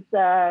who was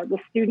the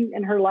student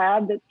in her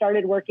lab that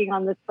started working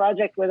on this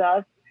project with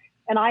us.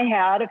 And I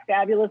had a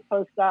fabulous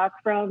postdoc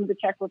from the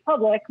Czech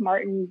Republic,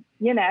 Martin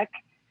Jinek,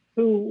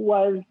 who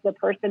was the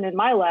person in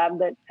my lab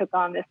that took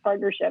on this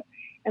partnership.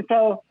 And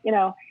so,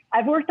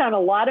 I've worked on a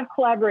lot of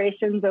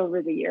collaborations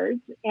over the years.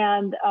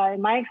 And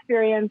in my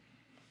experience,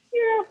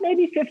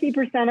 maybe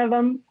 50% of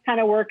them kind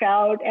of work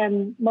out.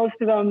 And most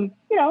of them,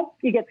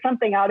 you get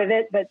something out of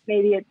it, but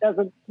maybe it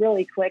doesn't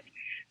really click.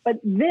 But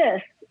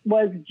this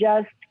was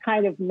just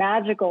kind of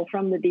magical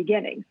from the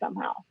beginning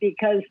somehow,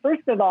 because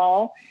first of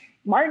all,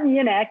 Martin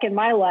Jinek in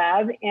my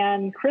lab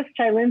and Chris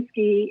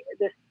Chylinski,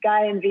 this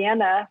guy in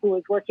Vienna who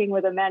was working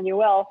with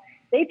Emmanuelle,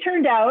 they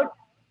turned out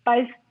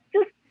by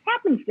just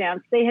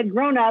happenstance. They had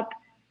grown up,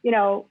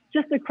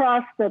 just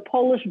across the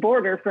Polish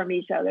border from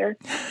each other,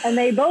 and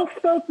they both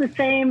spoke the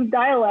same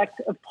dialect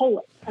of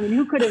Polish. I mean,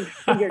 who could have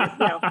figured it?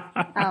 Oh,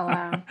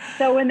 wow.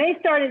 So when they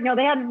started,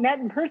 they hadn't met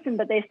in person,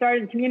 but they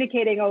started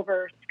communicating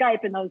over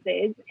Skype in those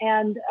days.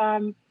 And,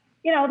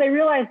 they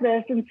realized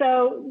this. And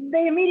so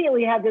they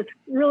immediately had this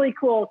really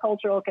cool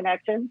cultural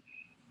connection.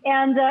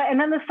 And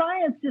then the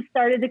science just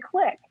started to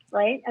click,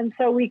 right? And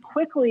so we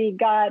quickly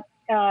got,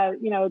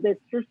 this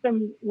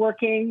system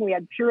working. We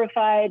had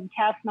purified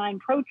Cas9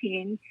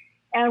 protein,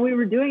 and we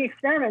were doing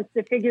experiments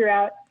to figure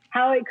out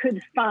how it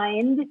could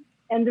find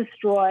and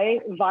destroy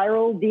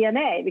viral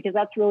DNA, because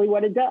that's really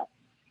what it does.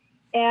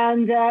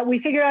 And we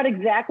figured out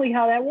exactly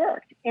how that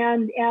worked.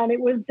 And it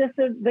was just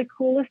the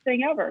coolest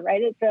thing ever,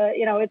 right?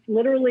 It's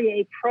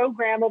literally a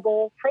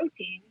programmable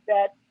protein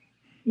that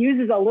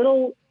uses a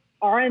little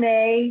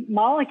RNA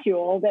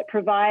molecule that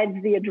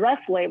provides the address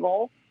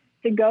label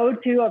to go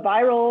to a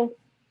viral,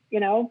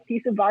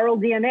 piece of viral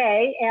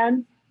DNA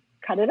and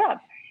cut it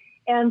up.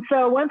 And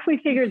so once we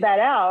figured that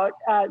out,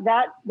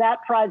 that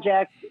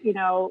project,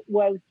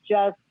 was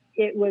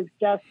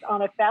just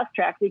on a fast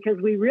track, because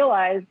we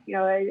realized,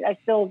 I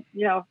still,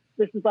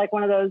 this is like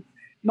one of those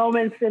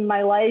moments in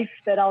my life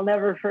that I'll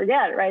never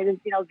forget, right? Is,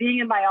 being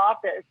in my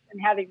office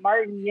and having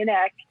Martin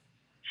Jinek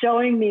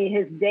showing me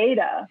his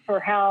data for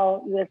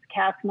how this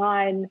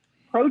Cas9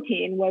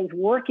 protein was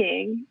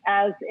working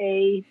as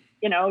a,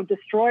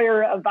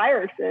 destroyer of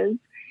viruses,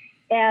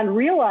 and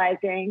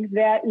realizing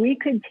that we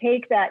could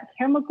take that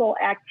chemical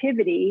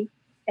activity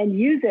and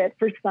use it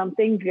for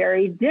something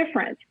very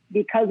different,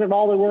 because of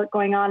all the work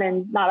going on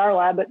in not our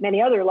lab, but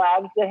many other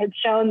labs that had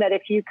shown that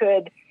if you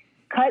could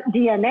cut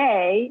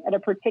DNA at a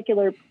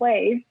particular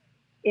place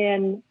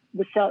in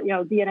the cell,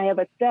 DNA of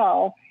a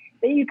cell,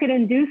 that you could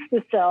induce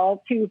the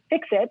cell to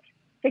fix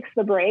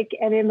the break,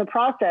 and in the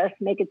process,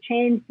 make a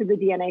change to the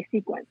DNA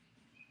sequence.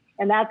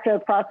 And that's a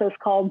process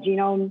called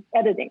genome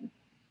editing.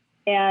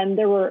 And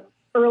there were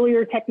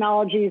earlier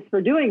technologies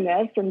for doing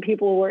this, and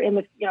people were in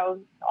the,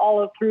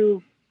 all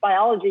through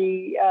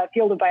biology,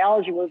 field of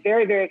biology, were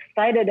very, very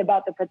excited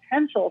about the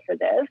potential for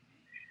this,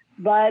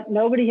 but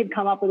nobody had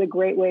come up with a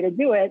great way to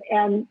do it.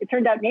 And it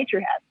turned out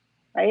nature had,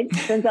 right?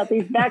 It turns out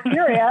these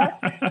bacteria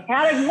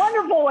had a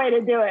wonderful way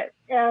to do it,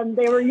 and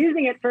they were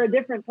using it for a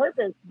different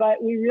purpose,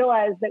 but we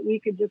realized that we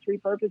could just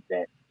repurpose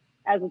it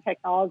as a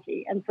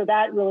technology. And so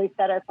that really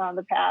set us on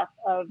the path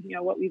of,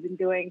 what we've been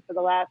doing for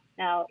the last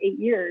now 8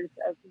 years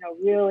of,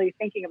 really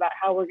thinking about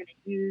how we're going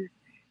to use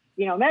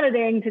genome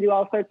editing to do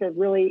all sorts of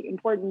really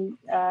important,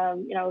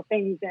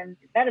 things in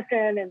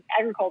medicine and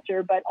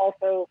agriculture, but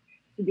also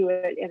to do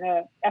it in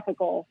an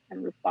ethical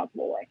and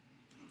responsible way.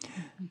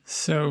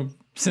 So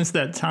since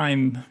that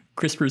time,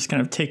 CRISPR's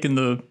kind of taken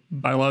the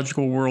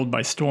biological world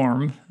by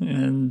storm,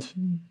 and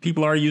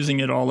people are using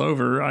it all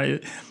over.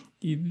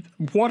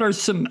 What are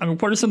some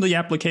of the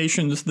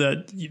applications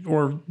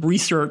or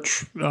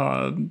research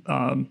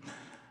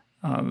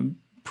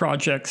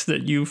projects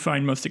that you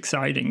find most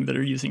exciting that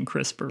are using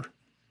CRISPR?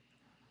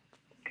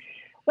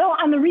 Well,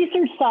 on the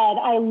research side,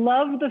 I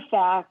love the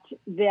fact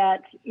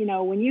that,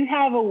 when you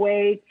have a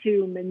way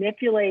to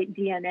manipulate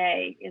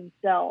DNA in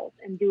cells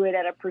and do it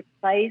at a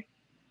precise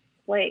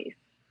place,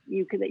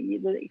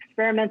 the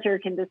experimenter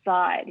can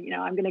decide,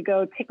 I'm going to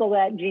go tickle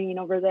that gene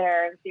over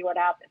there and see what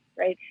happens,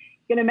 right?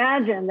 You can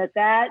imagine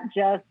that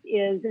just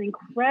is an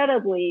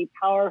incredibly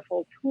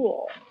powerful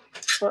tool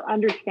for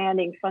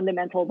understanding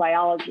fundamental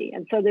biology.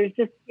 And so there's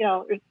just,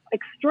 there's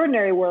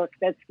extraordinary work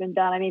that's been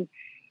done. I mean,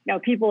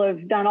 people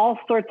have done all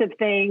sorts of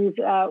things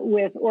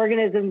with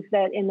organisms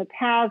that in the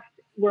past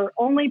were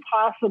only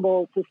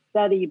possible to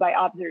study by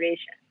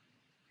observation.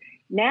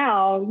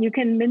 Now you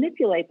can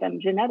manipulate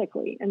them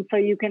genetically. And so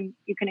you can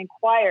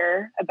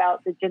inquire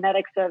about the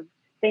genetics of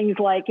Things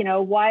like,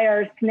 why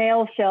are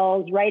snail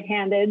shells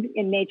right-handed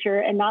in nature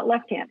and not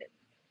left-handed?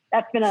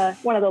 That's been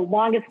one of the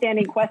longest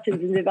standing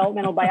questions in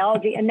developmental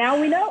biology. And now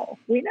we know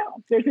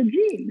there's a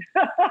gene.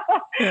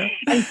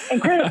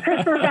 and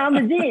CRISPR found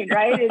the gene,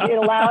 right? It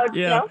allowed,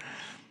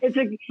 it's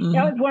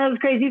it's one of those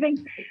crazy things.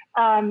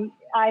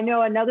 I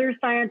know another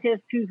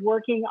scientist who's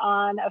working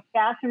on a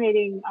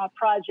fascinating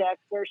project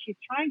where she's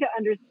trying to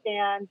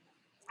understand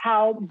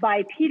how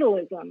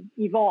bipedalism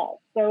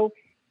evolved. So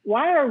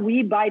why are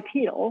we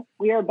bipedal?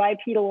 We are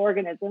bipedal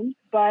organisms,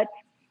 but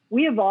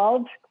we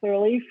evolved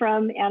clearly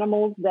from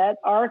animals that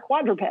are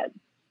quadrupeds.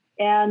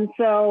 And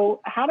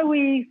so how do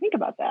we think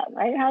about that,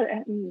 right?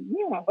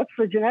 What's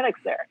the genetics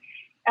there?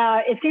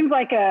 It seems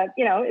like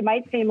it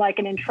might seem like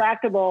an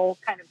intractable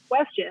kind of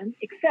question,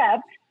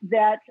 except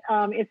that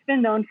it's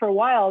been known for a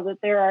while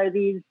that there are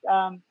these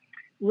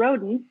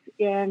rodents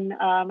in,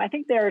 I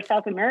think they're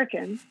South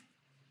American,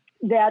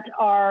 that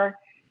are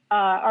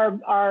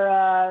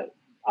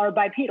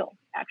bipedal,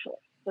 actually.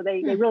 So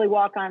they really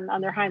walk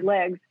on their hind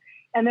legs,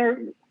 and they're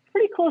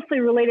pretty closely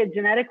related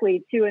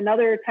genetically to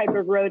another type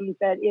of rodent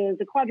that is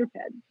a quadruped.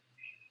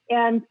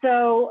 And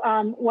so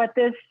what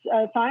this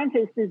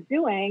scientist is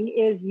doing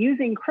is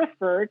using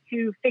CRISPR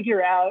to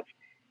figure out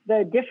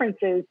the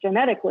differences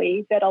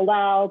genetically that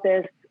allow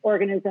this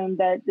organism,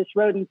 this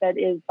rodent that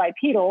is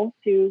bipedal,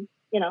 to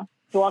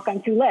walk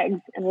on two legs,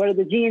 and what are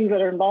the genes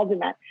that are involved in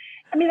that.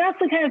 I mean, that's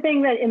the kind of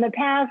thing that in the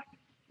past,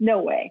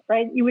 no way,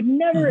 right? You would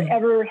never,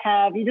 ever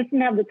you just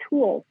didn't have the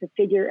tools to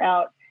figure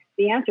out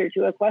the answer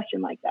to a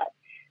question like that.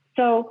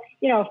 So,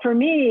 for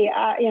me,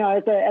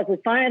 as a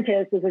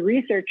scientist, as a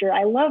researcher,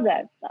 I love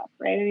that stuff,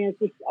 right? I mean, it's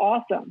just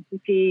awesome to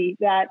see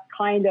that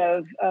kind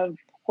of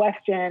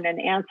question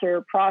and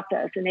answer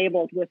process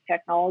enabled with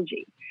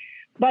technology.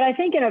 But I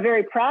think in a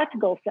very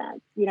practical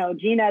sense,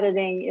 gene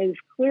editing is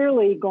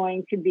clearly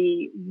going to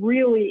be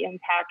really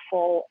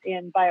impactful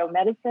in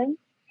biomedicine.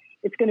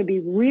 It's going to be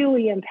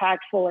really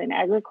impactful in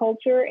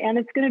agriculture, and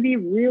it's going to be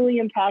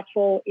really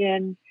impactful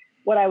in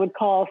what I would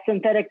call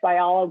synthetic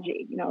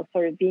biology,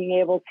 sort of being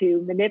able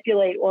to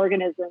manipulate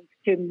organisms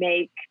to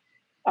make,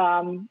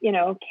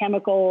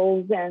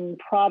 chemicals and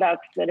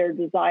products that are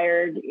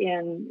desired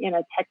in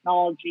a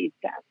technology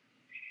sense.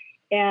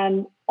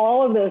 And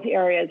all of those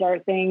areas are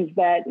things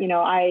that,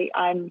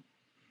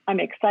 I'm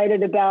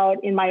excited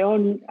about. In my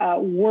own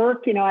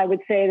work, I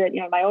would say that,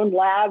 my own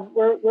lab,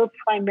 we're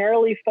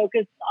primarily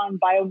focused on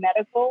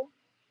biomedical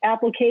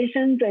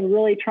applications and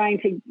really trying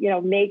to,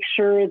 make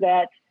sure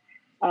that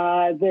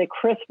the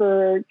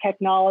CRISPR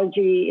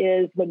technology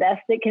is the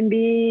best it can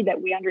be,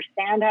 that we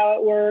understand how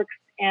it works.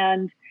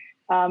 And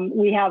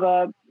we have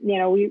I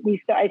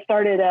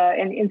started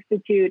an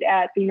institute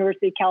at the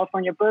University of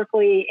California,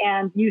 Berkeley,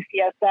 and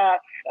UCSF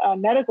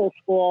Medical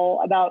School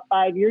about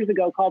 5 years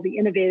ago called the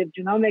Innovative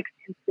Genomics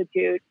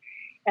Institute.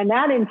 And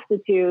that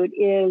institute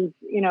is,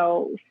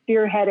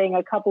 spearheading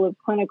a couple of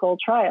clinical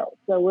trials.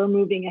 So we're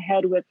moving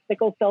ahead with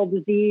sickle cell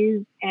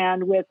disease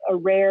and with a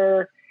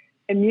rare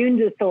immune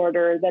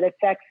disorder that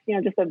affects,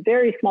 just a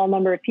very small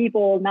number of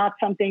people, not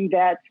something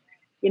that,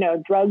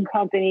 drug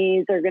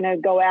companies are going to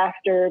go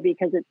after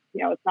because it's,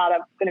 it's not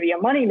going to be a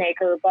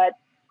moneymaker, but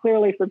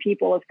clearly for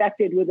people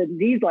affected with a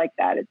disease like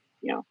that,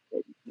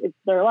 it's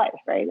their life,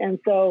 right? And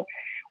so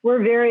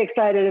we're very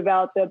excited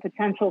about the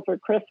potential for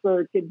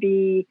CRISPR to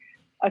be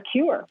a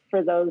cure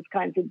for those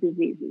kinds of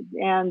diseases.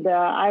 And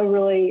I'm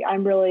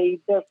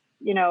really just,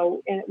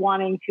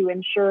 wanting to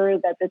ensure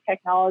that the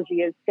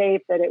technology is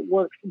safe, that it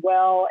works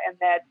well, and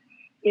that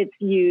it's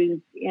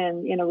used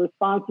in a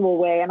responsible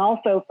way. And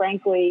also,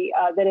 frankly,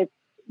 that it's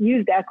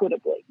used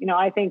equitably.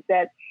 I think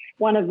that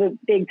one of the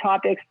big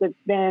topics that's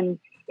been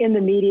in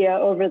the media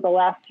over the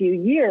last few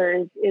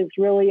years is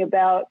really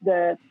about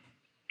the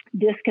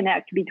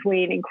disconnect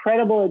between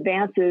incredible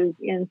advances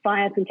in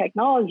science and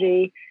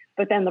technology,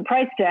 but then the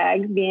price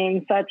tag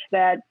being such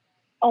that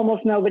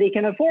almost nobody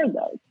can afford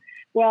those.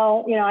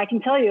 Well, I can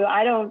tell you,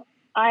 I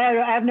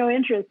have no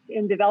interest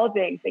in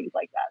developing things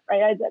like that,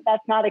 right?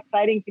 That's not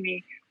exciting to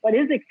me. What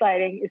is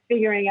exciting is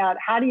figuring out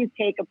how do you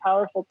take a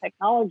powerful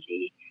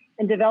technology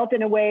and develop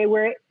in a way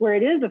where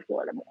it is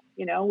affordable,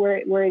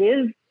 where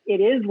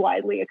it is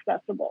widely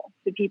accessible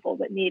to people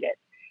that need it.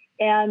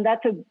 And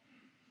that's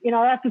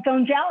its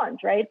own challenge,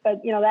 right?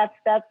 But,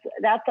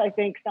 that's, I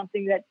think,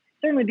 something that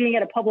certainly being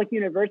at a public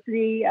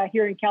university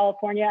here in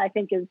California, I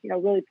think is,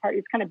 really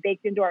it's kind of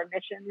baked into our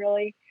mission,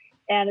 really.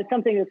 And it's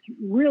something that's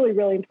really,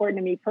 really important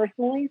to me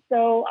personally.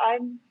 So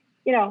I'm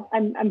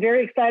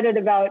very excited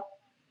about,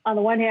 on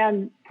the one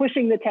hand,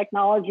 pushing the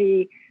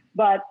technology,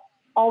 but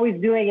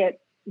always doing it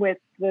with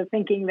the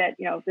thinking that,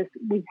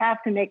 we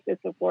have to make this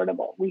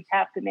affordable. We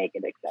have to make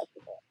it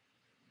accessible.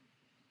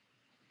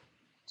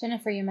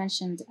 Jennifer, you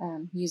mentioned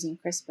using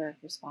CRISPR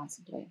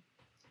responsibly.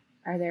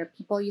 Are there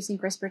people using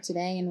CRISPR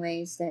today in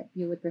ways that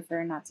you would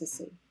prefer not to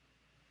see?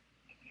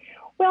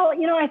 Well,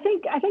 I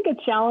think a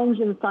challenge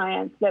in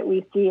science that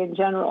we see in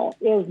general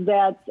is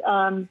that,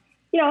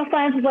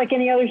 science is like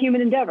any other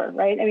human endeavor,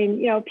 right? I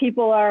mean,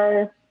 people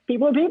are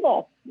people,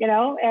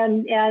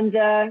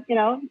 if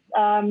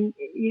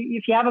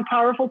you have a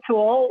powerful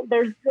tool,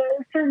 there's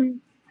a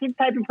certain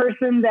type of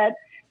person that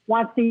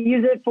wants to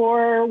use it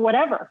for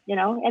whatever,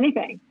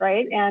 anything,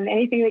 right? And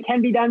anything that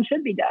can be done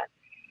should be done.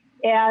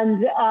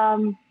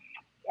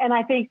 And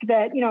I think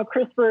that,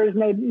 CRISPR is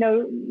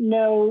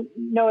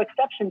no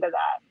exception to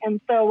that. And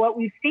so what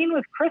we've seen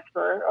with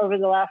CRISPR over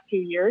the last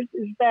few years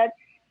is that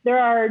there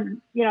are,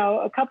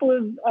 a couple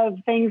of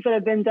things that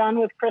have been done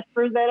with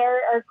CRISPR that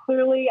are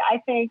clearly, I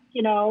think,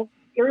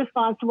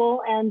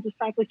 irresponsible and just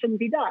frankly shouldn't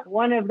be done.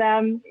 One of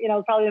them,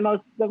 probably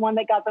the one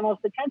that got the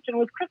most attention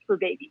was CRISPR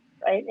babies,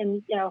 right?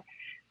 And,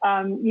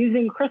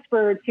 using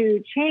CRISPR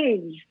to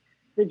change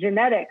the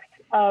genetics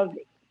of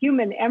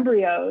human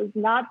embryos,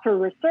 not for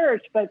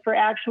research, but for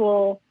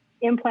actual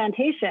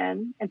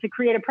implantation and to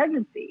create a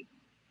pregnancy.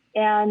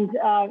 And,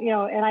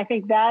 and I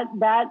think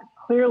that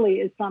clearly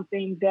is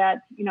something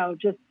that,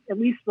 just at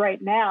least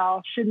right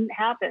now shouldn't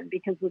happen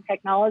because the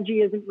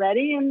technology isn't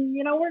ready and,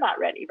 we're not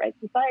ready, right?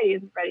 Society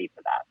isn't ready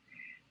for that.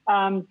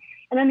 And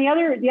then the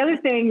other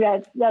thing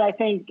that I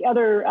think,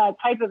 other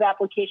type of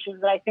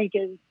applications that I think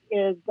is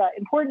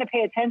important to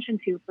pay attention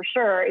to for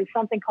sure is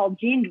something called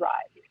gene drive,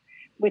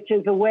 which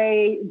is a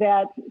way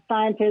that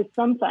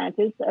some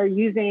scientists are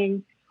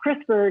using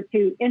CRISPR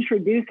to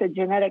introduce a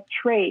genetic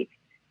trait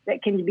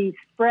that can be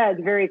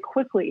spread very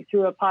quickly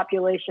through a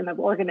population of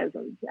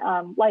organisms,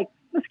 like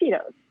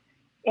mosquitoes.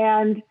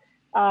 And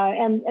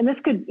this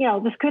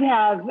could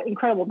have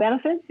incredible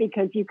benefits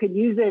because you could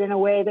use it in a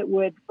way that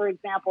would, for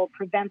example,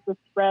 prevent the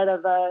spread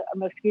of a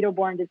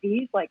mosquito-borne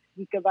disease like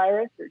Zika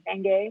virus or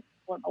dengue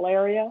or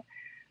malaria.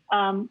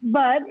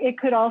 But it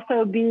could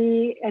also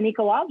be an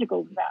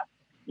ecological disaster.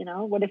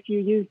 What if you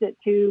used it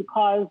to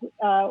cause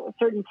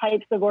certain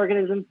types of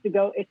organisms to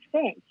go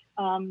extinct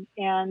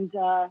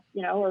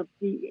or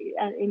be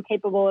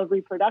incapable of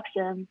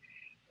reproduction?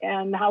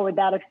 And how would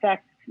that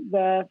affect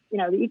the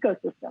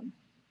ecosystem?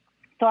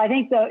 So I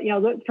think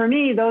for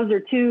me, those are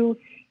two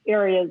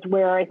areas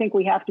where I think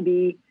we have to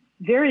be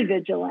very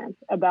vigilant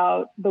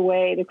about the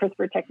way the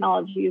CRISPR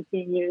technology is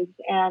being used.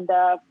 And,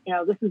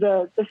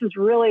 this is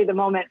really the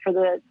moment for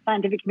the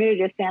scientific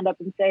community to stand up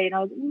and say,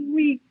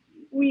 we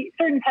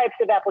certain types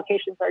of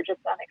applications are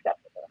just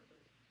unacceptable.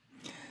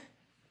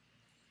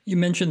 You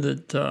mentioned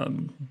that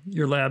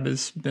your lab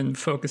has been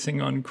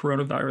focusing on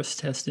coronavirus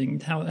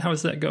testing. How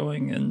is that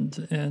going,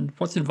 and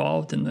what's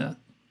involved in that?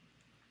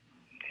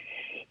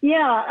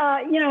 Yeah,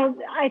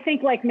 I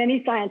think like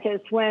many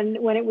scientists, when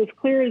it was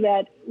clear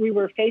that we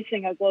were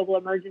facing a global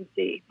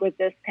emergency with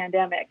this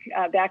pandemic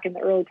back in the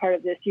early part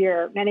of this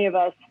year, many of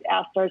us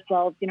asked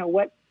ourselves,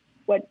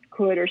 what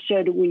could or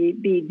should we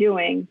be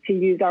doing to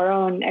use our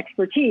own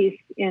expertise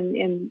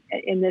in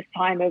this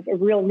time of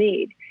real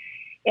need?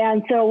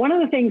 And so one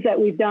of the things that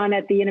we've done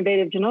at the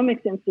Innovative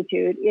Genomics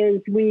Institute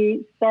is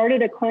we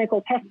started a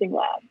clinical testing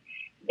lab.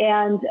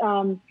 And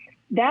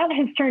that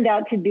has turned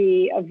out to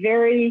be a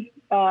very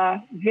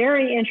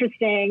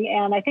interesting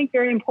and I think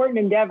very important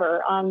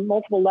endeavor on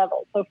multiple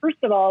levels. So first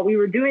of all, we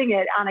were doing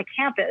it on a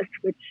campus,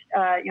 which,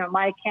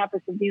 my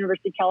campus of the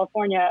University of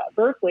California,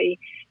 Berkeley,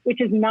 which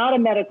is not a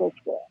medical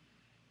school.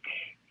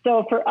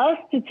 So for us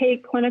to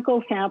take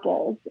clinical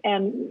samples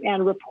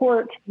and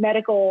report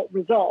medical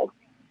results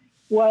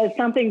was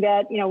something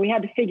that, we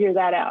had to figure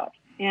that out.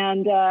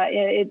 And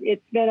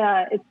it's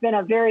been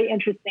a very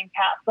interesting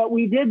path, but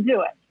we did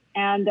do it.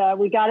 And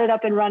we got it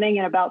up and running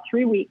in about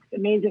 3 weeks,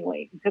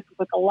 amazingly. It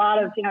took a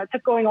lot of, it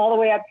took going all the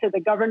way up to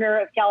the governor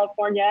of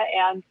California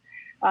and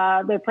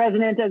the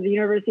president of the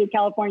University of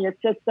California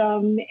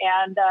system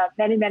and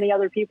many, many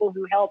other people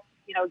who helped,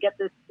 get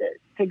this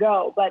to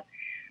go. But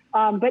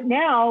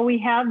now we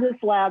have this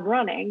lab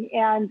running,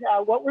 and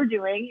what we're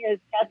doing is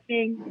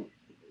testing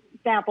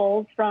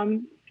samples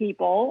from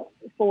people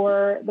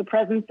for the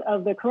presence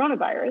of the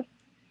coronavirus.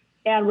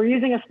 And we're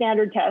using a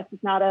standard test.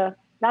 It's not a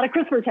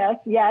CRISPR test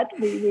yet.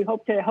 We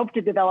hope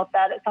to develop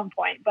that at some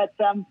point. But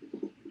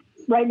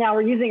right now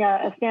we're using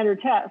a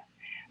standard test.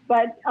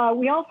 But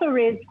we also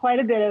raised quite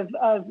a bit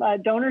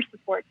of donor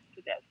support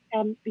for this.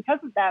 And because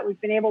of that, we've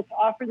been able to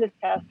offer this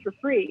test for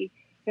free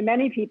to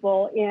many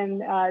people in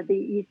the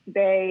East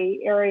Bay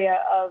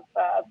area of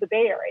the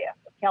Bay Area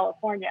of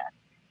California,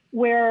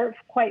 where,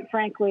 quite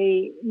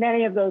frankly,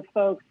 many of those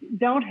folks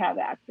don't have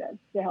access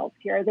to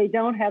healthcare. They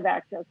don't have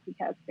access to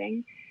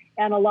testing.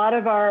 And a lot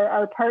of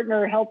our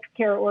partner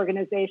healthcare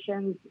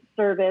organizations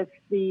service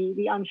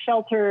the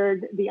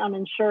unsheltered, the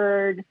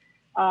uninsured,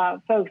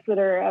 folks that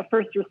are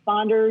first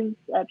responders,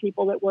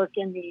 people that work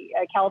in the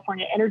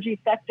California energy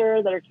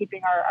sector that are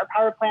keeping our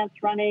power plants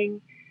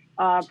running,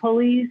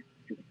 police,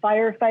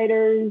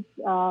 firefighters,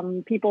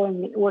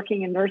 people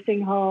working in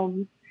nursing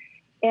homes.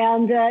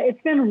 And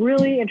it's been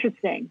really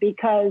interesting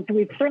because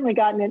we've certainly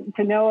gotten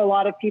to know a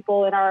lot of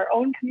people in our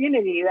own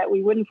community that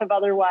we wouldn't have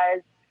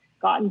otherwise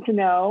gotten to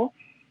know.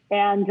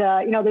 And,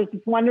 there's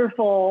this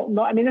wonderful,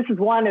 this is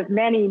one of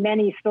many,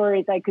 many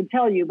stories I could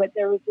tell you, but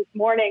there was this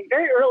morning,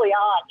 very early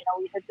on,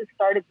 we had just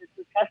started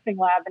this testing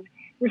lab, and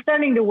we're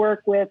starting to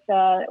work with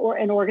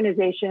an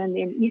organization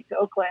in East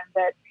Oakland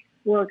that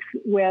works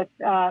with,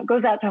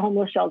 goes out to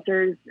homeless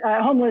shelters,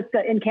 homeless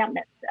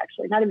encampments,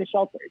 actually, not even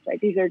shelters, right?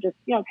 These are just,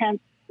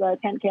 tents,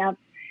 tent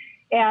camps,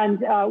 and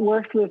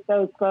works with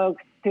those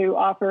folks to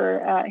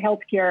offer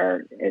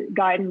healthcare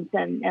guidance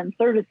and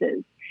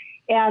services.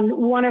 And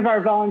one of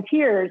our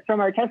volunteers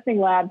from our testing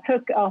lab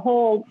took a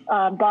whole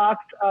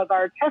box of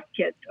our test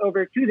kits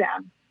over to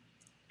them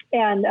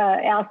and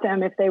asked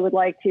them if they would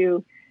like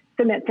to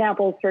submit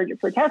samples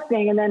for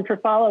testing and then for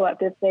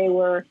follow-up if they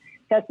were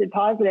tested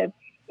positive.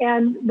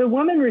 And the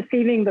woman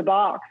receiving the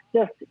box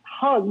just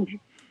hugged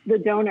the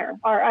donor,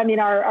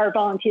 our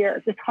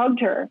volunteer, just hugged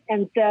her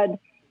and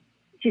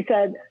she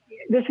said,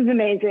 "This is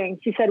amazing."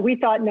 She said, "We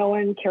thought no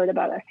one cared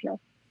about us here."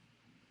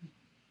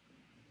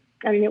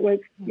 I mean, it was,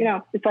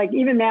 it's like,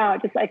 even now,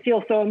 I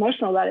feel so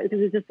emotional about it because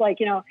it's just like,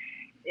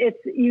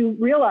 you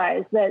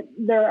realize that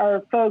there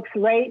are folks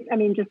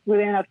just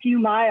within a few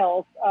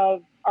miles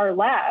of our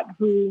lab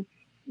who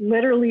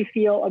literally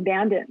feel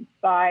abandoned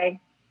by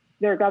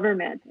their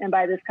government and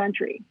by this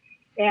country.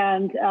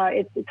 And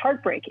it's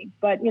heartbreaking,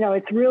 but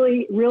it's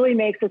really, really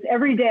makes us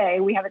every day.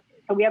 We have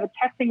a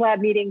testing lab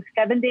meeting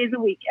 7 days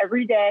a week.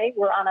 Every day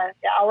we're on an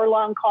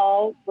hour-long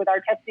call with our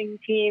testing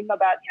team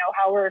about,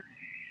 how we're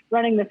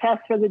running the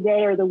tests for the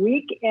day or the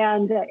week.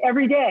 And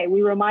every day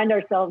we remind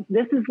ourselves,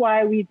 this is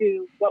why we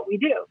do what we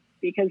do,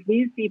 because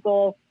these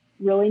people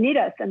really need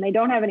us and they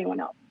don't have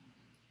anyone else.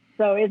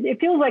 So it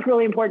feels like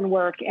really important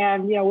work,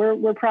 and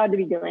we're proud to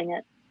be doing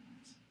it.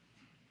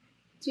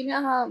 Do you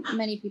know how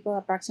many people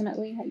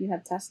approximately you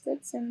have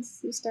tested since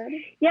you started?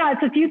 Yeah,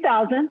 it's a few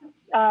thousand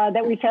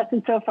that we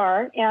tested so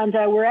far, and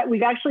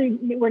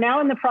we're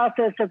now in the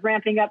process of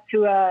ramping up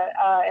to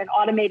an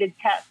automated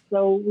test.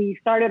 So we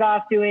started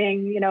off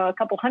doing a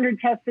couple hundred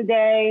tests a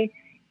day,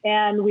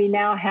 and we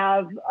now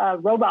have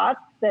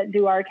robots that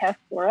do our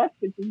tests for us,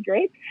 which is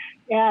great.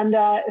 And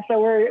so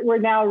we're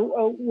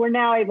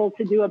now able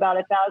to do about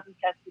 1,000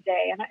 tests a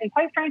day. And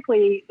quite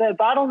frankly, the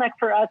bottleneck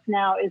for us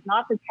now is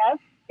not the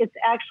test. It's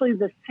actually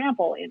the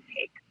sample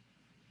intake.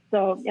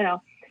 So,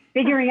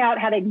 figuring out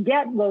how to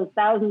get those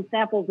 1,000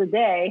 samples a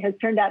day has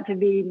turned out to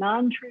be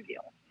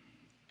non-trivial.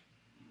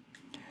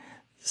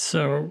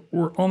 So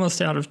we're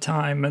almost out of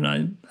time,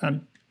 and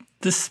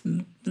this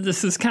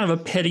is kind of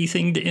a petty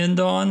thing to end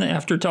on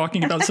after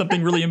talking about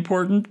something really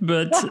important,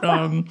 but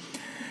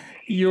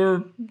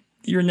your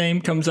name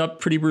comes up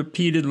pretty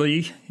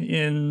repeatedly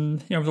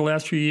in over the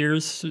last few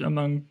years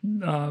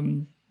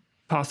among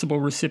possible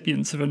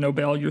recipients of a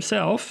Nobel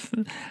yourself.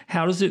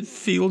 How does it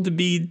feel to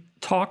be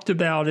talked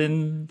about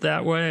in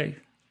that way?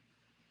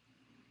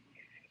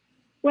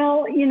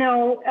 Well,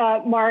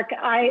 Mark,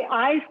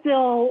 I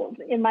still,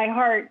 in my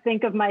heart,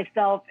 think of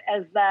myself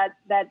as that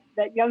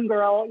young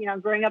girl,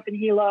 growing up in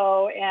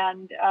Hilo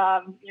and,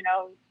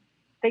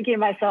 thinking to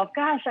myself,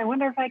 gosh, I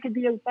wonder if I could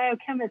be a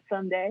biochemist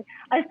someday.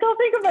 I still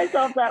think of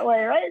myself that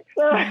way, right?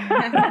 So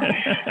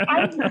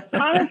I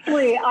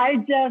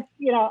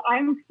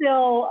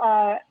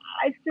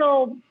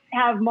still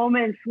have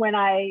moments when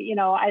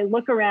I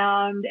look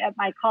around at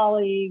my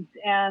colleagues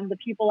and the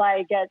people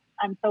I'm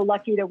so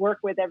lucky to work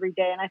with every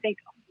day. And I think,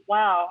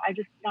 wow, I'm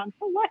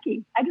so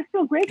lucky. I just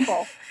feel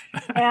grateful.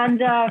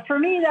 And for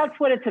me, that's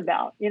what it's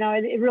about.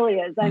 It really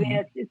is. I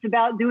mean, it's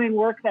about doing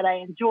work that I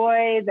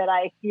enjoy,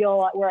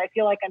 where I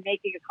feel like I'm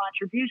making a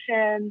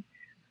contribution.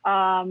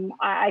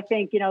 I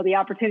think, the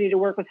opportunity to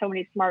work with so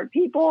many smart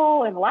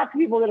people and lots of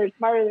people that are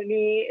smarter than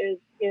me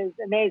is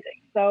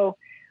amazing. So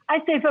I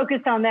stay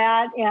focused on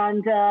that,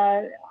 and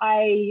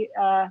I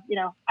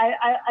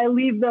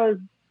leave those.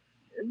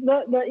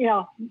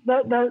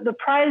 The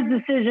prize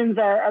decisions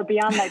are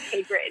beyond my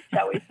pay grade,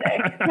 shall we say?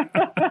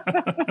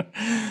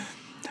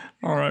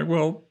 All right.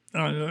 Well,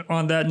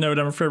 on that note,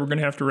 I'm afraid we're going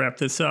to have to wrap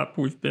this up.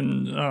 We've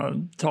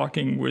been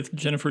talking with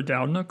Jennifer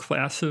Doudna,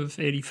 class of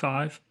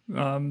 '85.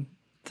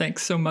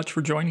 Thanks so much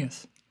for joining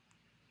us.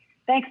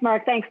 Thanks,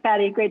 Mark. Thanks,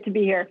 Patty. Great to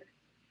be here.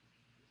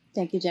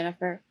 Thank you,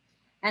 Jennifer.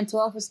 And to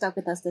all who stuck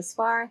with us this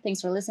far,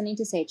 thanks for listening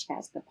to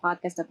SageCast, the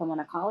podcast of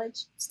Pomona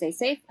College. Stay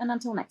safe, and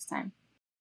until next time.